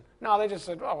person. No, they just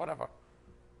said, oh, whatever.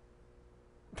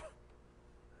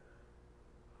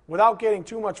 Without getting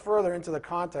too much further into the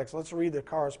context, let's read the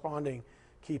corresponding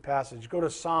key passage. Go to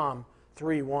Psalm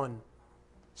 3:1.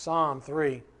 Psalm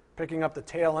 3, picking up the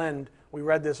tail end. We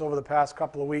read this over the past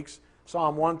couple of weeks.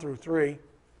 Psalm 1 through 3.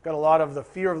 Got a lot of the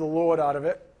fear of the Lord out of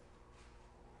it.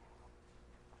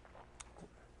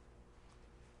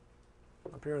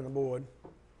 Up here on the board.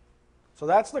 So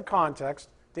that's the context.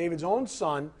 David's own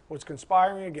son was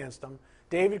conspiring against him.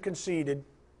 David conceded.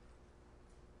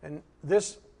 And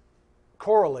this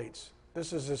correlates.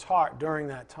 This is his heart during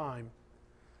that time.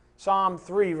 Psalm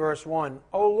 3, verse 1.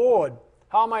 O Lord,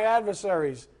 how my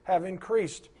adversaries have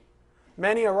increased.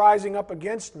 Many are rising up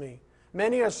against me.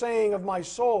 Many are saying of my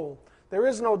soul, there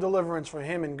is no deliverance for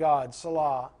him in God,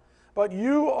 Selah. But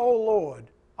you, O Lord,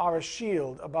 are a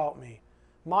shield about me,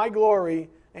 my glory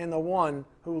and the one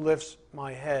who lifts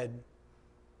my head.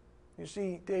 You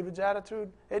see David's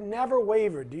attitude? It never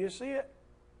wavered. Do you see it?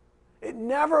 It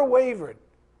never wavered.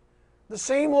 The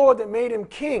same Lord that made him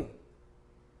king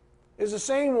is the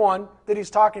same one that he's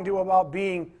talking to about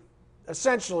being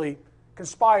essentially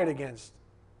conspired against,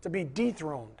 to be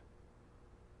dethroned.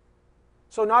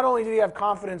 So not only did he have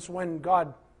confidence when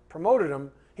God promoted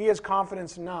him, he has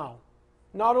confidence now.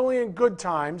 Not only in good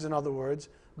times, in other words,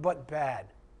 but bad.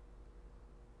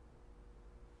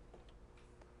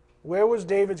 Where was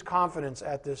David's confidence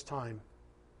at this time?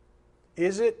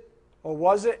 Is it or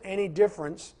was it any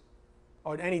different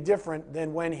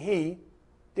than when he,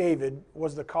 David,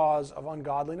 was the cause of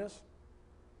ungodliness?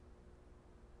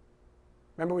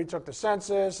 Remember we took the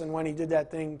census, and when he did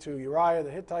that thing to Uriah the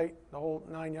Hittite, the whole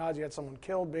 9 yards, he had someone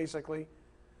killed basically.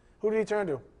 Who did he turn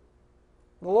to?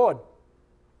 The Lord.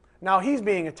 Now he's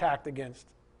being attacked against.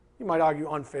 You might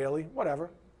argue unfairly, whatever.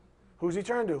 Who's he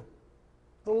turned to?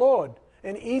 The Lord.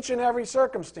 In each and every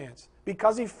circumstance,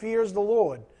 because he fears the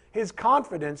Lord, his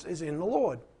confidence is in the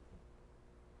Lord.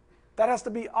 That has to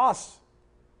be us.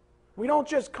 We don't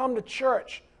just come to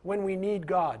church when we need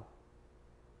God.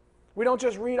 We don't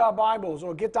just read our Bibles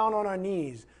or get down on our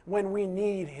knees when we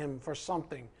need him for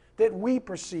something that we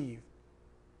perceive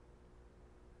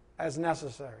as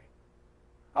necessary.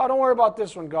 Oh, don't worry about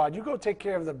this one, God. You go take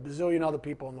care of the bazillion other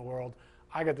people in the world.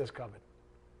 I got this covered.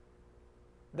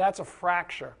 That's a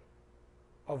fracture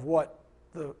of what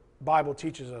the Bible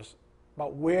teaches us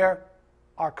about where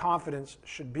our confidence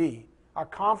should be. Our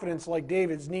confidence, like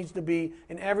David's, needs to be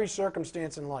in every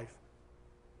circumstance in life.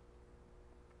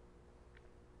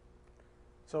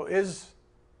 So is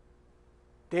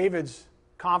David's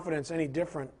confidence any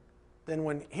different than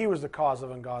when he was the cause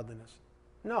of ungodliness?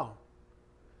 No.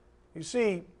 You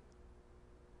see,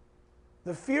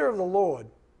 the fear of the Lord,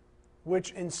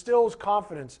 which instills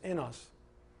confidence in us,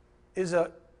 is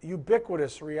a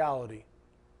ubiquitous reality,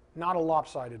 not a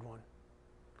lopsided one.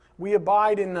 We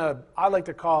abide in I like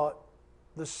to call it,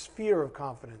 the sphere of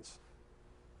confidence.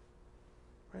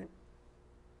 Right?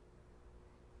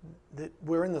 That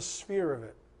we're in the sphere of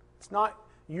it. It's not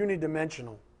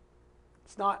unidimensional.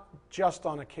 It's not just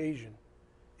on occasion.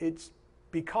 It's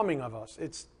becoming of us.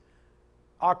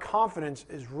 Our confidence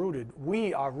is rooted.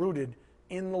 We are rooted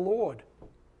in the Lord.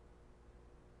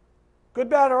 Good,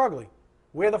 bad, or ugly.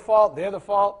 We're the fault, they're the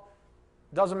fault.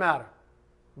 Doesn't matter.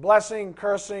 Blessing,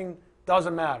 cursing,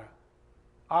 doesn't matter.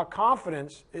 Our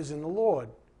confidence is in the Lord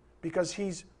because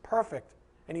he's perfect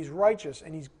and he's righteous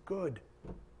and he's good.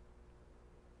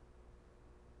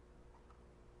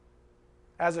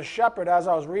 As a shepherd, as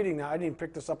I was reading that, I didn't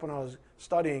pick this up when I was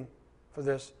studying for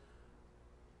this.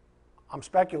 I'm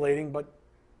speculating, but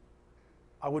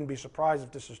I wouldn't be surprised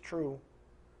if this is true.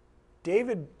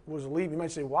 David was leaving. You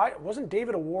might say, why? Wasn't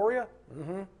David a warrior?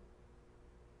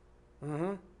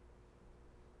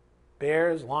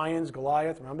 Bears, lions,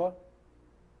 Goliath, remember?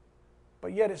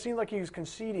 But yet it seemed like he was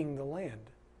conceding the land.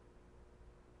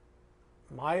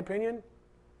 In my opinion,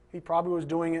 he probably was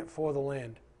doing it for the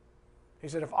land. He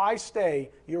said, if I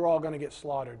stay, you're all going to get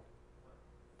slaughtered.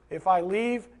 If I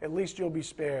leave, at least you'll be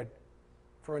spared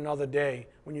for another day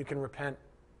when you can repent.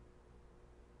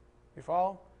 You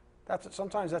follow?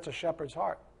 Sometimes that's a shepherd's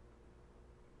heart.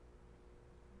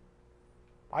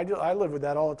 I live with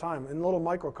that all the time in little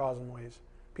microcosm ways.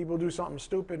 People do something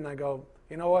stupid and I go,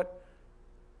 you know what?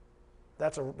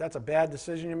 That's a bad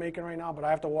decision you're making right now, but I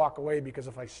have to walk away because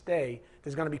if I stay,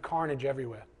 there's going to be carnage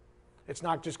everywhere. It's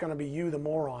not just going to be you, the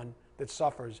moron, that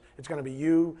suffers. It's going to be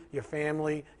you, your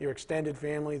family, your extended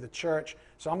family, the church.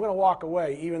 So I'm going to walk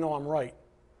away even though I'm right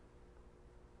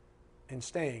in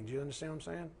staying. Do you understand what I'm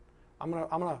saying? I'm going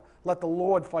to let the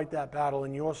Lord fight that battle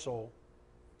in your soul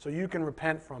so you can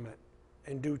repent from it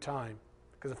in due time.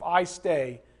 Because if I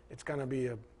stay, it's going to be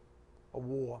a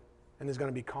war and there's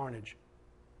going to be carnage.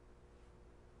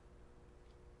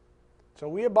 So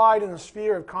we abide in the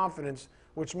sphere of confidence,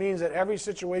 which means that every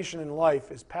situation in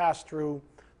life is passed through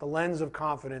the lens of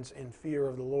confidence in fear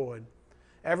of the Lord.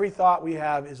 Every thought we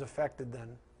have is affected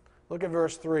then. Look at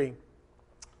verse 3.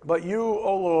 But you,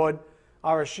 O Lord,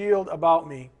 are a shield about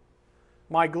me,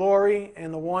 my glory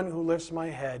and the one who lifts my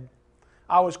head.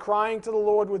 I was crying to the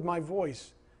Lord with my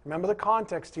voice. Remember the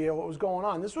context here, what was going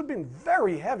on. This would have been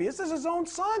very heavy. This is his own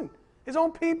son, his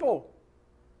own people,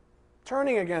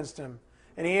 turning against him.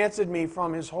 And he answered me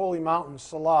from his holy mountain,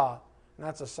 Selah. And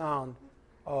that's a sound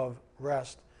of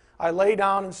rest. I lay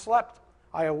down and slept.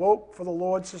 I awoke, for the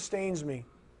Lord sustains me.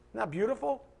 Isn't that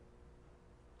beautiful?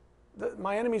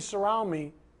 My enemies surround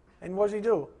me, and what does he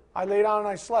do? I lay down and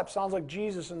I slept. Sounds like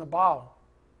Jesus in the bow,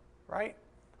 right?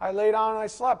 I lay down and I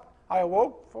slept. I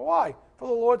awoke, for why? For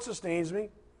the Lord sustains me.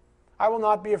 I will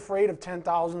not be afraid of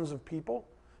 10,000s of people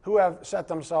who have set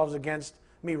themselves against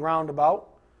me round about.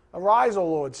 Arise, O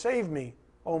Lord, save me,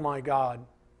 O my God.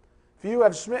 For you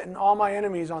have smitten all my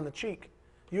enemies on the cheek.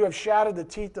 You have shattered the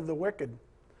teeth of the wicked.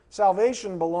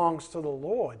 Salvation belongs to the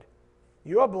Lord.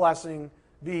 Your blessing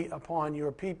be upon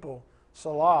your people.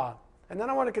 Selah. And then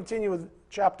I want to continue with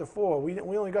chapter 4. We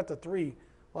only got to 3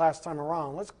 last time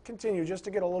around. Let's continue just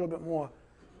to get a little bit more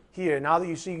here. Now that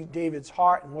you see David's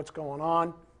heart and what's going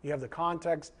on, you have the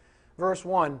context. Verse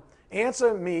 1,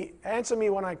 Answer me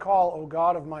when I call, O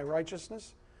God of my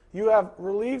righteousness. You have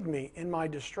relieved me in my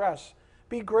distress.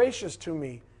 Be gracious to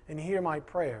me and hear my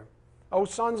prayer. O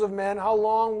sons of men, how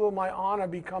long will my honor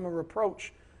become a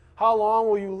reproach? How long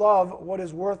will you love what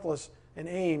is worthless and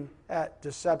aim at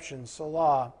deception?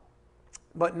 Selah.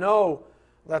 But know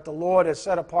that the Lord has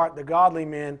set apart the godly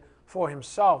man for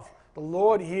himself. The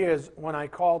Lord hears when I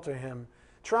call to him.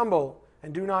 Tremble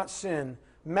and do not sin.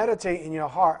 Meditate in your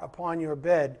heart upon your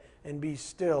bed and be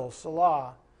still.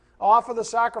 Selah. Offer the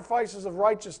sacrifices of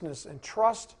righteousness and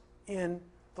trust in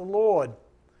the Lord.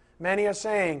 Many are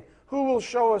saying, who will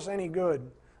show us any good?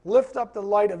 Lift up the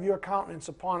light of your countenance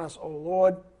upon us, O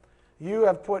Lord. You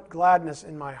have put gladness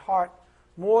in my heart,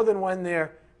 more than when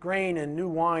their grain and new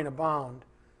wine abound.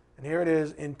 And here it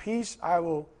is, in peace I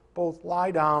will both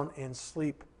lie down and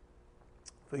sleep.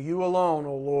 For you alone,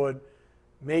 O Lord,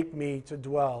 make me to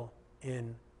dwell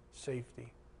in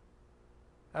safety.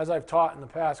 As I've taught in the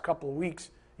past couple of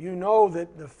weeks, you know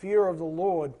that the fear of the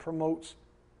Lord promotes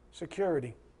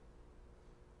security.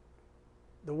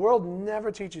 The world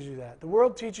never teaches you that. The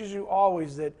world teaches you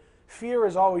always that fear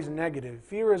is always negative.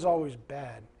 Fear is always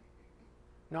bad.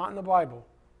 Not in the Bible.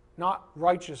 Not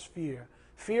righteous fear.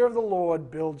 Fear of the Lord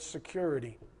builds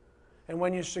security. And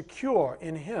when you're secure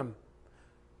in Him,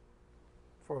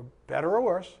 for better or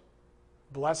worse,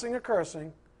 blessing or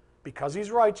cursing, because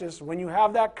He's righteous, when you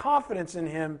have that confidence in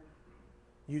Him,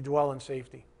 you dwell in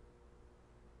safety.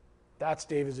 That's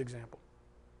David's example.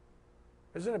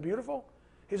 Isn't it beautiful?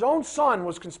 His own son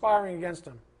was conspiring against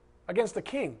him, against the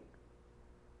king.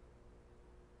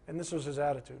 And this was his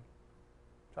attitude.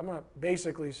 So I'm going to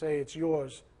basically say, it's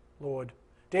yours, Lord.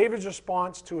 David's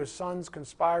response to his sons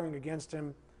conspiring against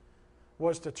him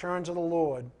was to turn to the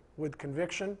Lord with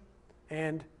conviction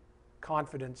and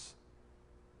confidence.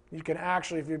 You can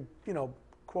actually, if you're,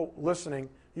 quote, listening,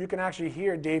 you can actually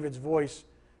hear David's voice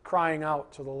crying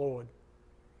out to the Lord.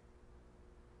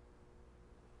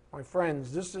 My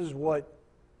friends, this is what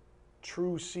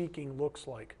true seeking looks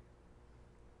like.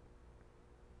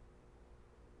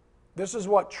 This is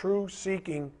what true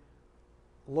seeking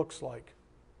looks like.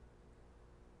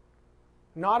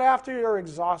 Not after you're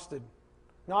exhausted.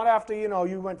 Not after,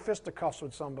 you went fisticuffs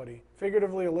with somebody,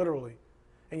 figuratively or literally,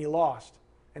 and you lost.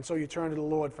 And so you turn to the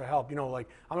Lord for help. Like,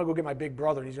 I'm going to go get my big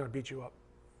brother and he's going to beat you up.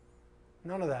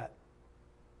 None of that.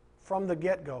 From the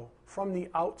get-go, from the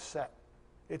outset,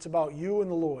 it's about you and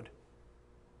the Lord.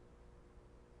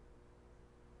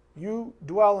 You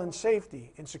dwell in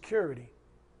safety, in security,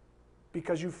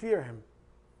 because you fear Him,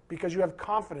 because you have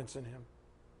confidence in Him.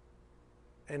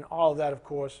 And all of that, of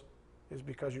course, is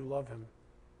because you love Him.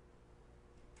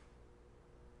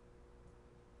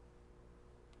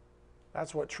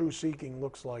 That's what true seeking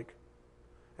looks like.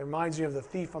 It reminds me of the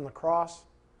thief on the cross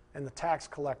and the tax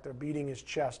collector beating his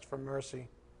chest for mercy.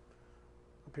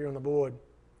 Up here on the board,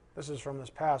 this is from this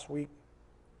past week.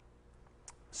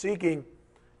 Seeking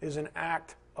is an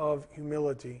act of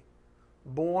humility,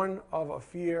 born of a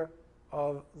fear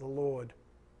of the Lord.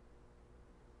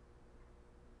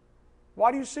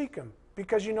 Why do you seek Him?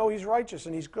 Because you know He's righteous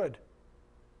and He's good.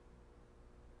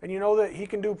 And you know that He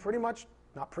can do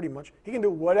He can do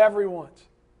whatever He wants,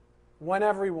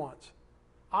 whenever He wants.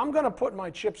 I'm going to put my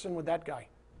chips in with that guy.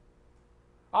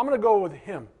 I'm going to go with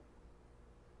him.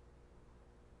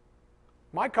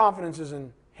 My confidence is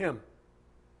in Him.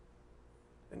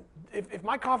 And if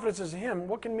my confidence is in Him,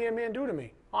 what can mere man do to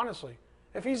me? Honestly,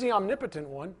 if He's the omnipotent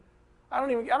one, I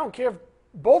don't care if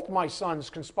both my sons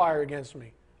conspire against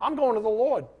me. I'm going to the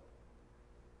Lord.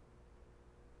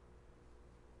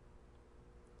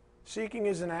 Seeking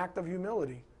is an act of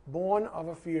humility, born of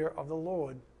a fear of the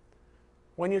Lord.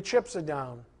 When your chips are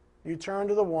down, you turn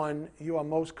to the one you are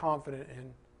most confident in.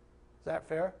 Is that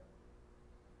fair?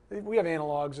 We have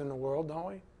analogs in the world, don't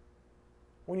we?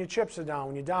 When your chips are down,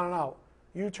 when you're down and out,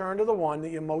 you turn to the one that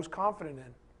you're most confident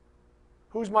in.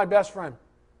 Who's my best friend?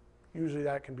 Usually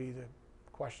that can be the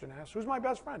question asked. Who's my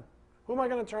best friend? Who am I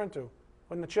going to turn to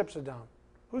when the chips are down?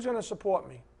 Who's going to support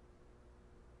me?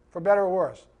 For better or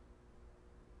worse.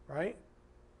 Right?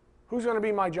 Who's going to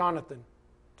be my Jonathan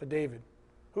to David?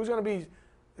 Who's going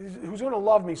to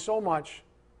love me so much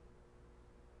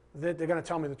that they're going to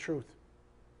tell me the truth?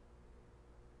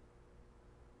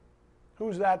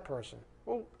 Who's that person?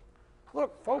 Well,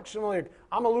 look, folks,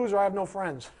 I'm a loser. I have no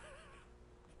friends.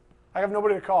 I have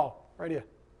nobody to call. Right here.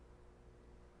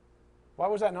 Why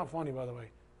was that not funny, by the way?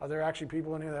 Are there actually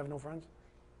people in here that have no friends?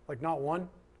 Like not one?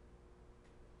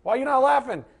 Why are you not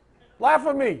laughing? Laugh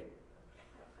at me.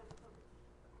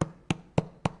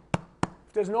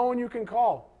 If there's no one you can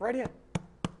call, right here.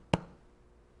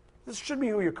 This should be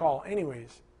who you call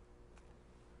anyways.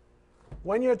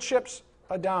 When your chips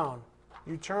are down,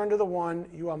 you turn to the one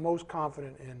you are most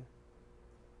confident in.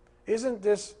 Isn't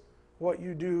this what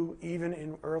you do even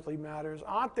in earthly matters?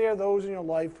 Aren't there those in your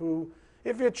life who,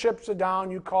 if your chips are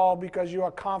down, you call because you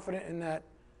are confident in that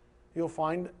you'll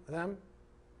find them,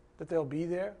 that they'll be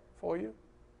there for you?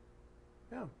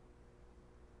 Yeah.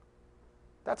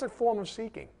 That's a form of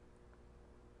seeking.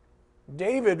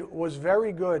 David was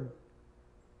very good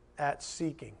at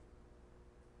seeking.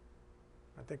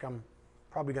 I think I'm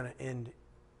probably going to end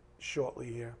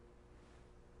shortly here.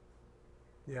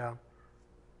 Yeah.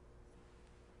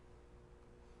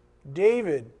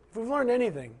 David, if we've learned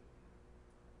anything,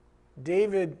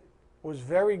 David was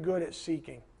very good at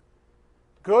seeking.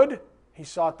 Good, he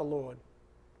sought the Lord.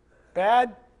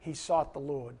 Bad, he sought the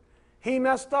Lord. He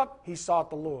messed up, he sought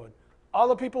the Lord.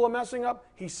 Other people are messing up,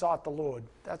 he sought the Lord.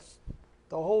 That's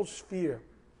the whole sphere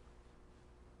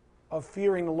of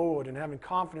fearing the Lord and having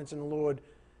confidence in the Lord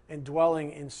and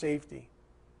dwelling in safety.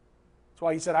 That's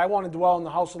why he said, I want to dwell in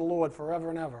the house of the Lord forever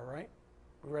and ever, right?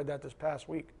 We read that this past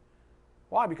week.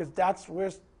 Why? Because that's where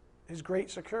his great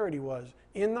security was,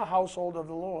 in the household of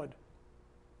the Lord.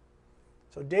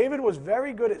 So David was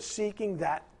very good at seeking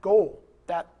that goal,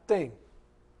 that thing.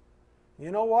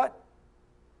 You know what?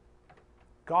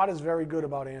 God is very good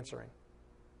about answering.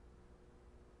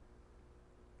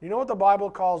 You know what the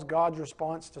Bible calls God's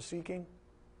response to seeking?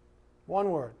 One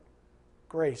word: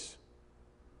 grace.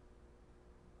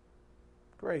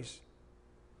 Grace.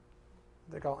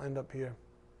 I think I'll end up here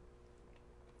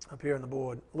on the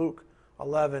board. Luke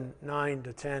 11, 9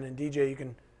 to 10. And DJ, you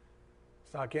can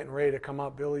start getting ready to come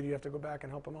up. Billy, do you have to go back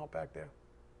and help him out back there?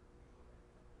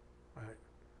 All right.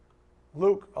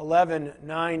 Luke 11,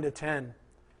 9 to 10.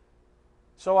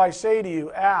 So I say to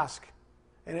you, ask,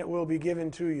 and it will be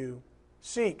given to you.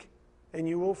 Seek, and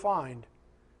you will find.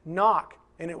 Knock,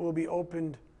 and it will be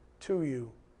opened to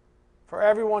you. For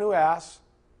everyone who asks,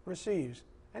 receives.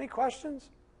 Any questions?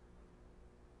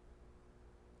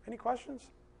 Any questions?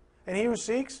 And he who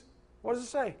seeks, what does it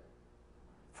say?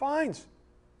 Finds.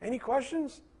 Any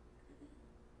questions?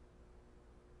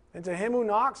 And to him who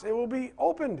knocks, it will be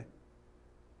opened.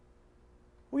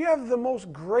 We have the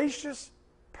most gracious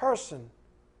person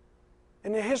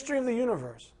in the history of the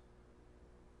universe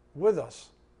with us,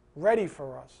 ready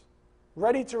for us,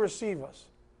 ready to receive us.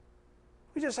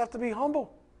 We just have to be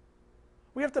humble.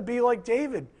 We have to be like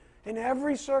David in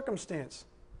every circumstance.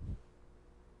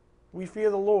 We fear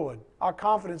the Lord. Our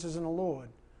confidence is in the Lord.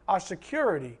 Our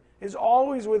security is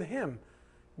always with Him,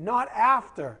 not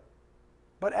after,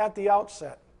 but at the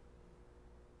outset.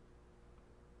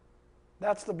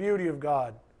 That's the beauty of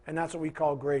God, and that's what we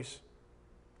call grace.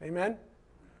 Amen?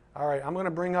 All right, I'm going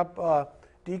to bring up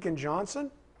Deacon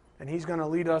Johnson, and he's going to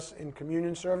lead us in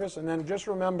communion service. And then just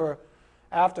remember,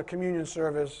 after communion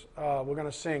service, we're going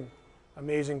to sing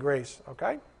Amazing Grace,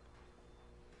 okay?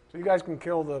 So you guys can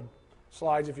kill the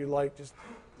slides if you like. Just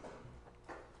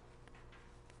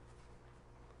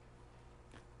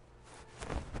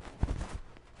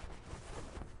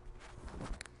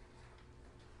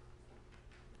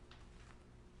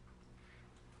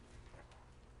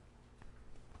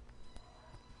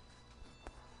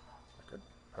good.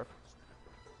 Perfect.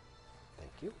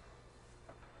 Thank you.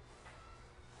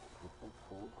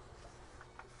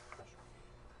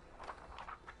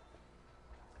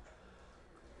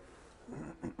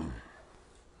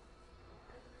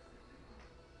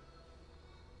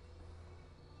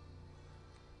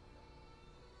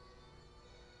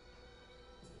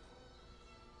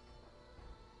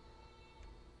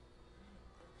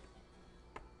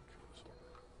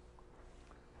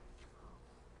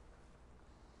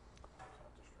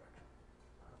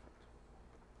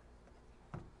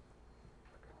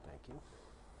 Thank you.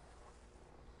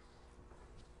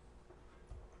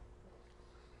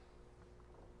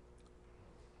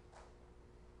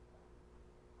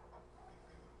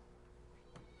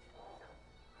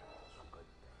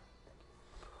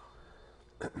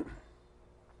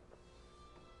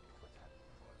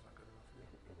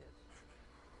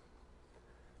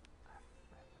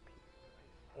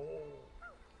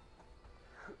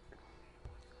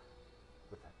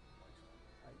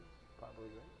 Probably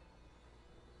right.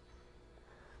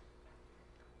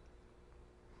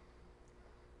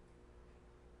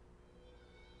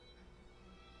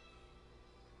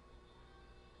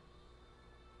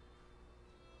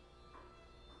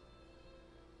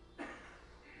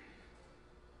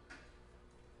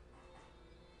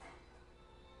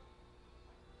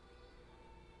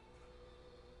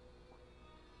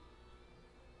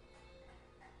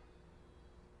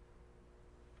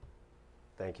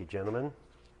 Thank you, gentlemen.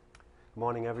 Good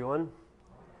morning, everyone.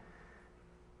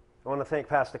 I want to thank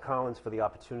Pastor Collins for the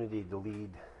opportunity to lead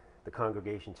the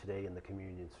congregation today in the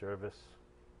communion service.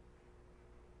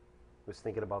 I was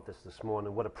thinking about this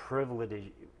morning, what a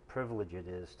privilege it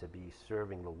is to be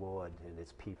serving the Lord and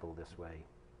His people this way.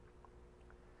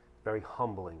 Very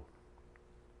humbling.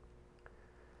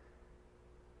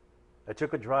 I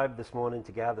took a drive this morning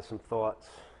to gather some thoughts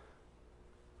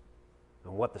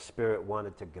on what the Spirit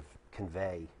wanted to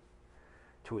convey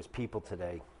to His people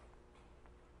today.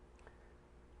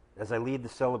 As I lead the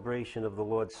celebration of the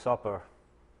Lord's Supper,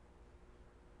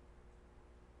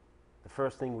 the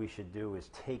first thing we should do is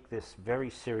take this very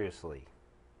seriously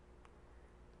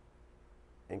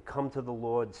and come to the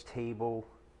Lord's table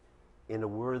in a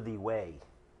worthy way.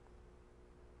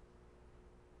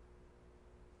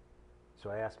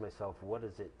 So I ask myself, what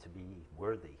is it to be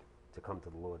worthy to come to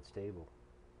the Lord's table?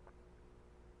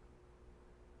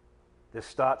 This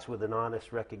starts with an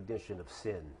honest recognition of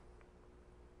sin.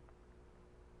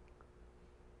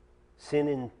 Sin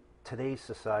in today's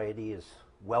society is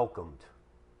welcomed.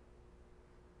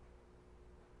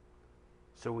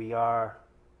 So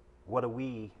what are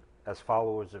we as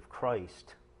followers of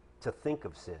Christ to think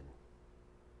of sin?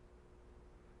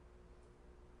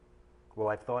 Well,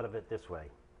 I've thought of it this way.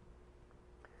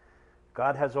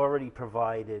 God has already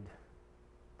provided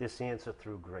this answer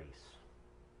through grace.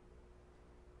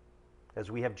 As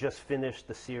we have just finished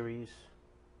the series,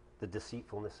 The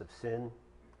Deceitfulness of Sin,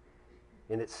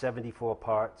 in its 74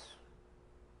 parts,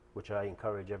 which I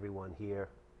encourage everyone here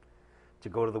to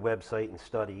go to the website and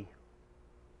study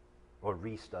or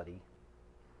restudy,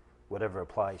 whatever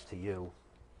applies to you.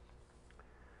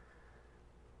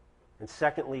 And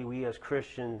secondly, we as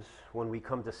Christians, when we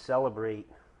come to celebrate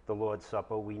the Lord's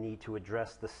Supper, we need to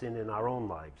address the sin in our own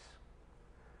lives,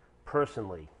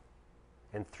 personally,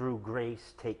 and through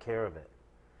grace take care of it.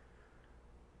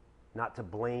 Not to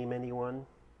blame anyone,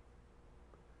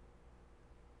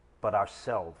 but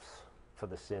ourselves for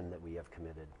the sin that we have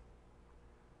committed.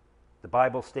 The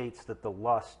Bible states that the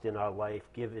lust in our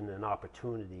life, given an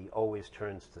opportunity, always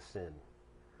turns to sin.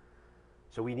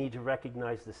 So we need to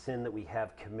recognize the sin that we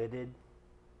have committed.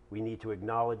 We need to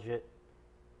acknowledge it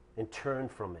and turn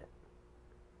from it.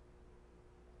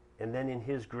 And then in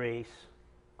His grace,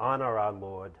 honor our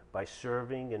Lord by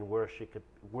serving and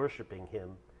worshiping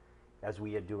him as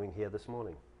we are doing here this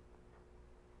morning.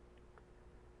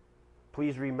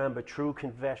 Please remember, true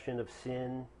confession of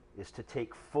sin is to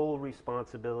take full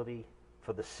responsibility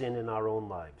for the sin in our own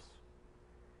lives.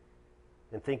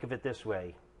 And think of it this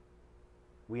way: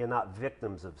 we are not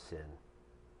victims of sin.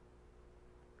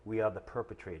 We are the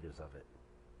perpetrators of it.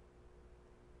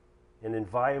 An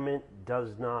environment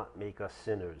does not make us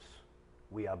sinners.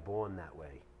 We are born that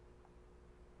way.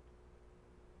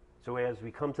 So as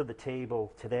we come to the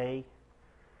table today,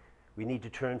 we need to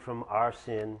turn from our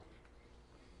sin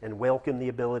and welcome the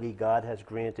ability God has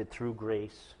granted through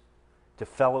grace to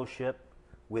fellowship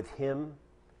with him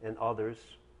and others,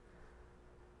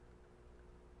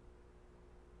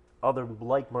 other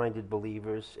like-minded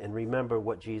believers, and remember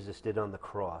what Jesus did on the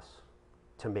cross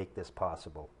to make this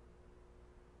possible.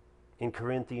 In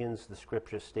Corinthians, the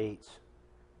scripture states,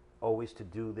 always to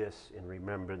do this in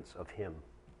remembrance of him.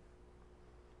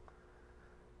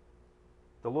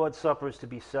 The Lord's Supper is to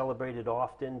be celebrated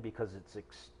often because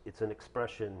it's an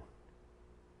expression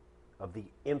of the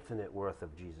infinite worth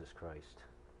of Jesus Christ.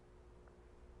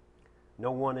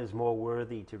 No one is more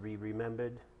worthy to be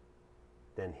remembered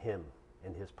than him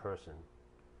and his person.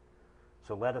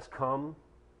 So let us come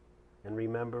and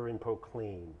remember and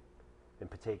proclaim and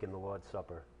partake in the Lord's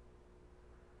Supper.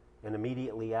 And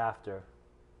immediately after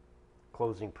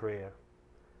closing prayer,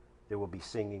 there will be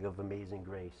singing of Amazing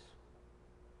Grace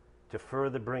to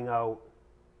further bring out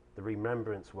the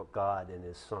remembrance what God and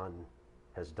his Son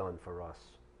has done for us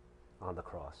on the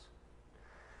cross.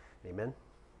 Amen.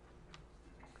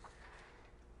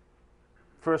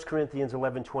 1 Corinthians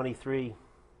 11:23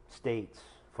 states,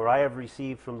 "For I have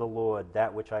received from the Lord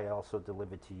that which I also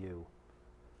delivered to you,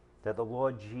 that the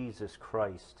Lord Jesus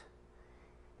Christ,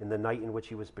 in the night in which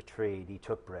he was betrayed, he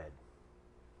took bread.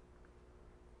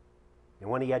 And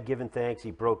when he had given thanks,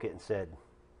 he broke it and said,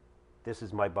 'This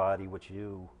is my body, which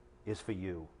is for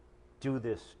you. Do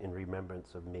this in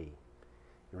remembrance of me.'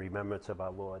 In remembrance of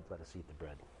our Lord, let us eat the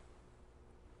bread."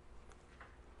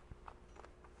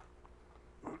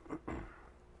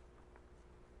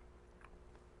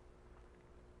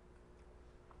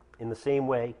 In the same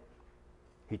way,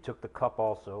 he took the cup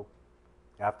also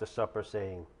after supper,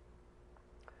 saying,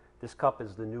 "This cup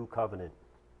is the new covenant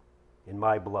in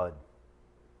my blood.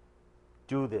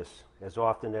 Do this as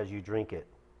often as you drink it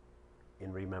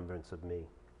in remembrance of me.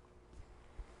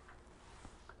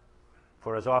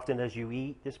 For as often as you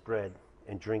eat this bread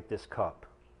and drink this cup,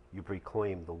 you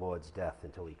proclaim the Lord's death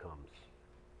until he comes."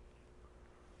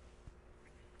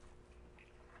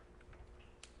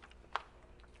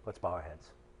 Let's bow our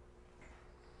heads.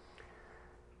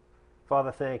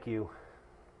 Father, thank you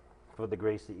for the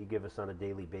grace that you give us on a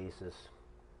daily basis.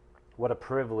 What a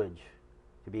privilege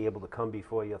to be able to come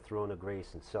before your throne of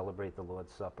grace and celebrate the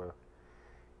Lord's Supper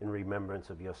in remembrance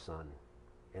of your Son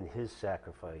and his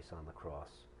sacrifice on the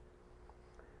cross.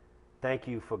 Thank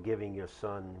you for giving your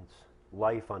Son's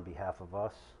life on behalf of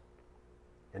us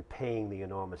and paying the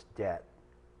enormous debt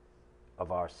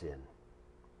of our sin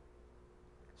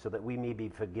so that we may be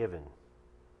forgiven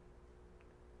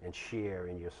and share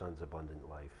in your Son's abundant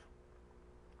life.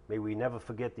 May we never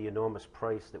forget the enormous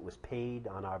price that was paid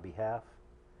on our behalf.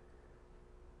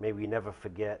 May we never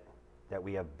forget that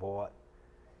we have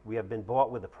been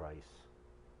bought with a price.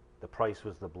 The price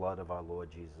was the blood of our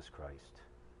Lord Jesus Christ.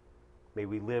 May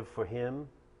we live for him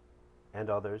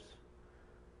and others,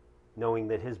 knowing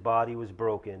that his body was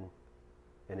broken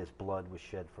and his blood was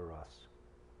shed for us.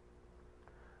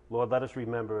 Lord, let us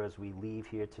remember as we leave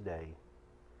here today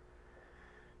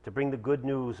to bring the good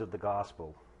news of the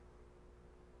gospel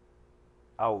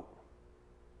out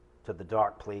to the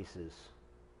dark places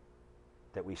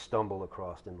that we stumble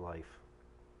across in life,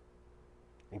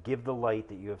 and give the light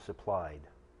that you have supplied,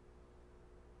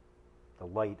 the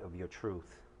light of your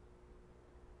truth,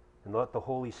 and let the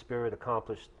Holy Spirit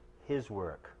accomplish his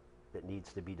work that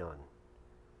needs to be done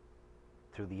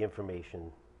through the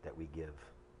information that we give.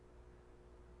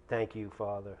 Thank you,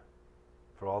 Father,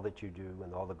 for all that you do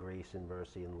and all the grace and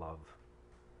mercy and love.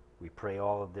 We pray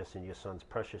all of this in your Son's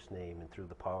precious name, and through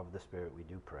the power of the Spirit we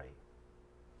do pray.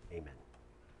 Amen.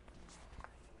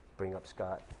 Bring up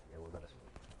Scott, and we'll let us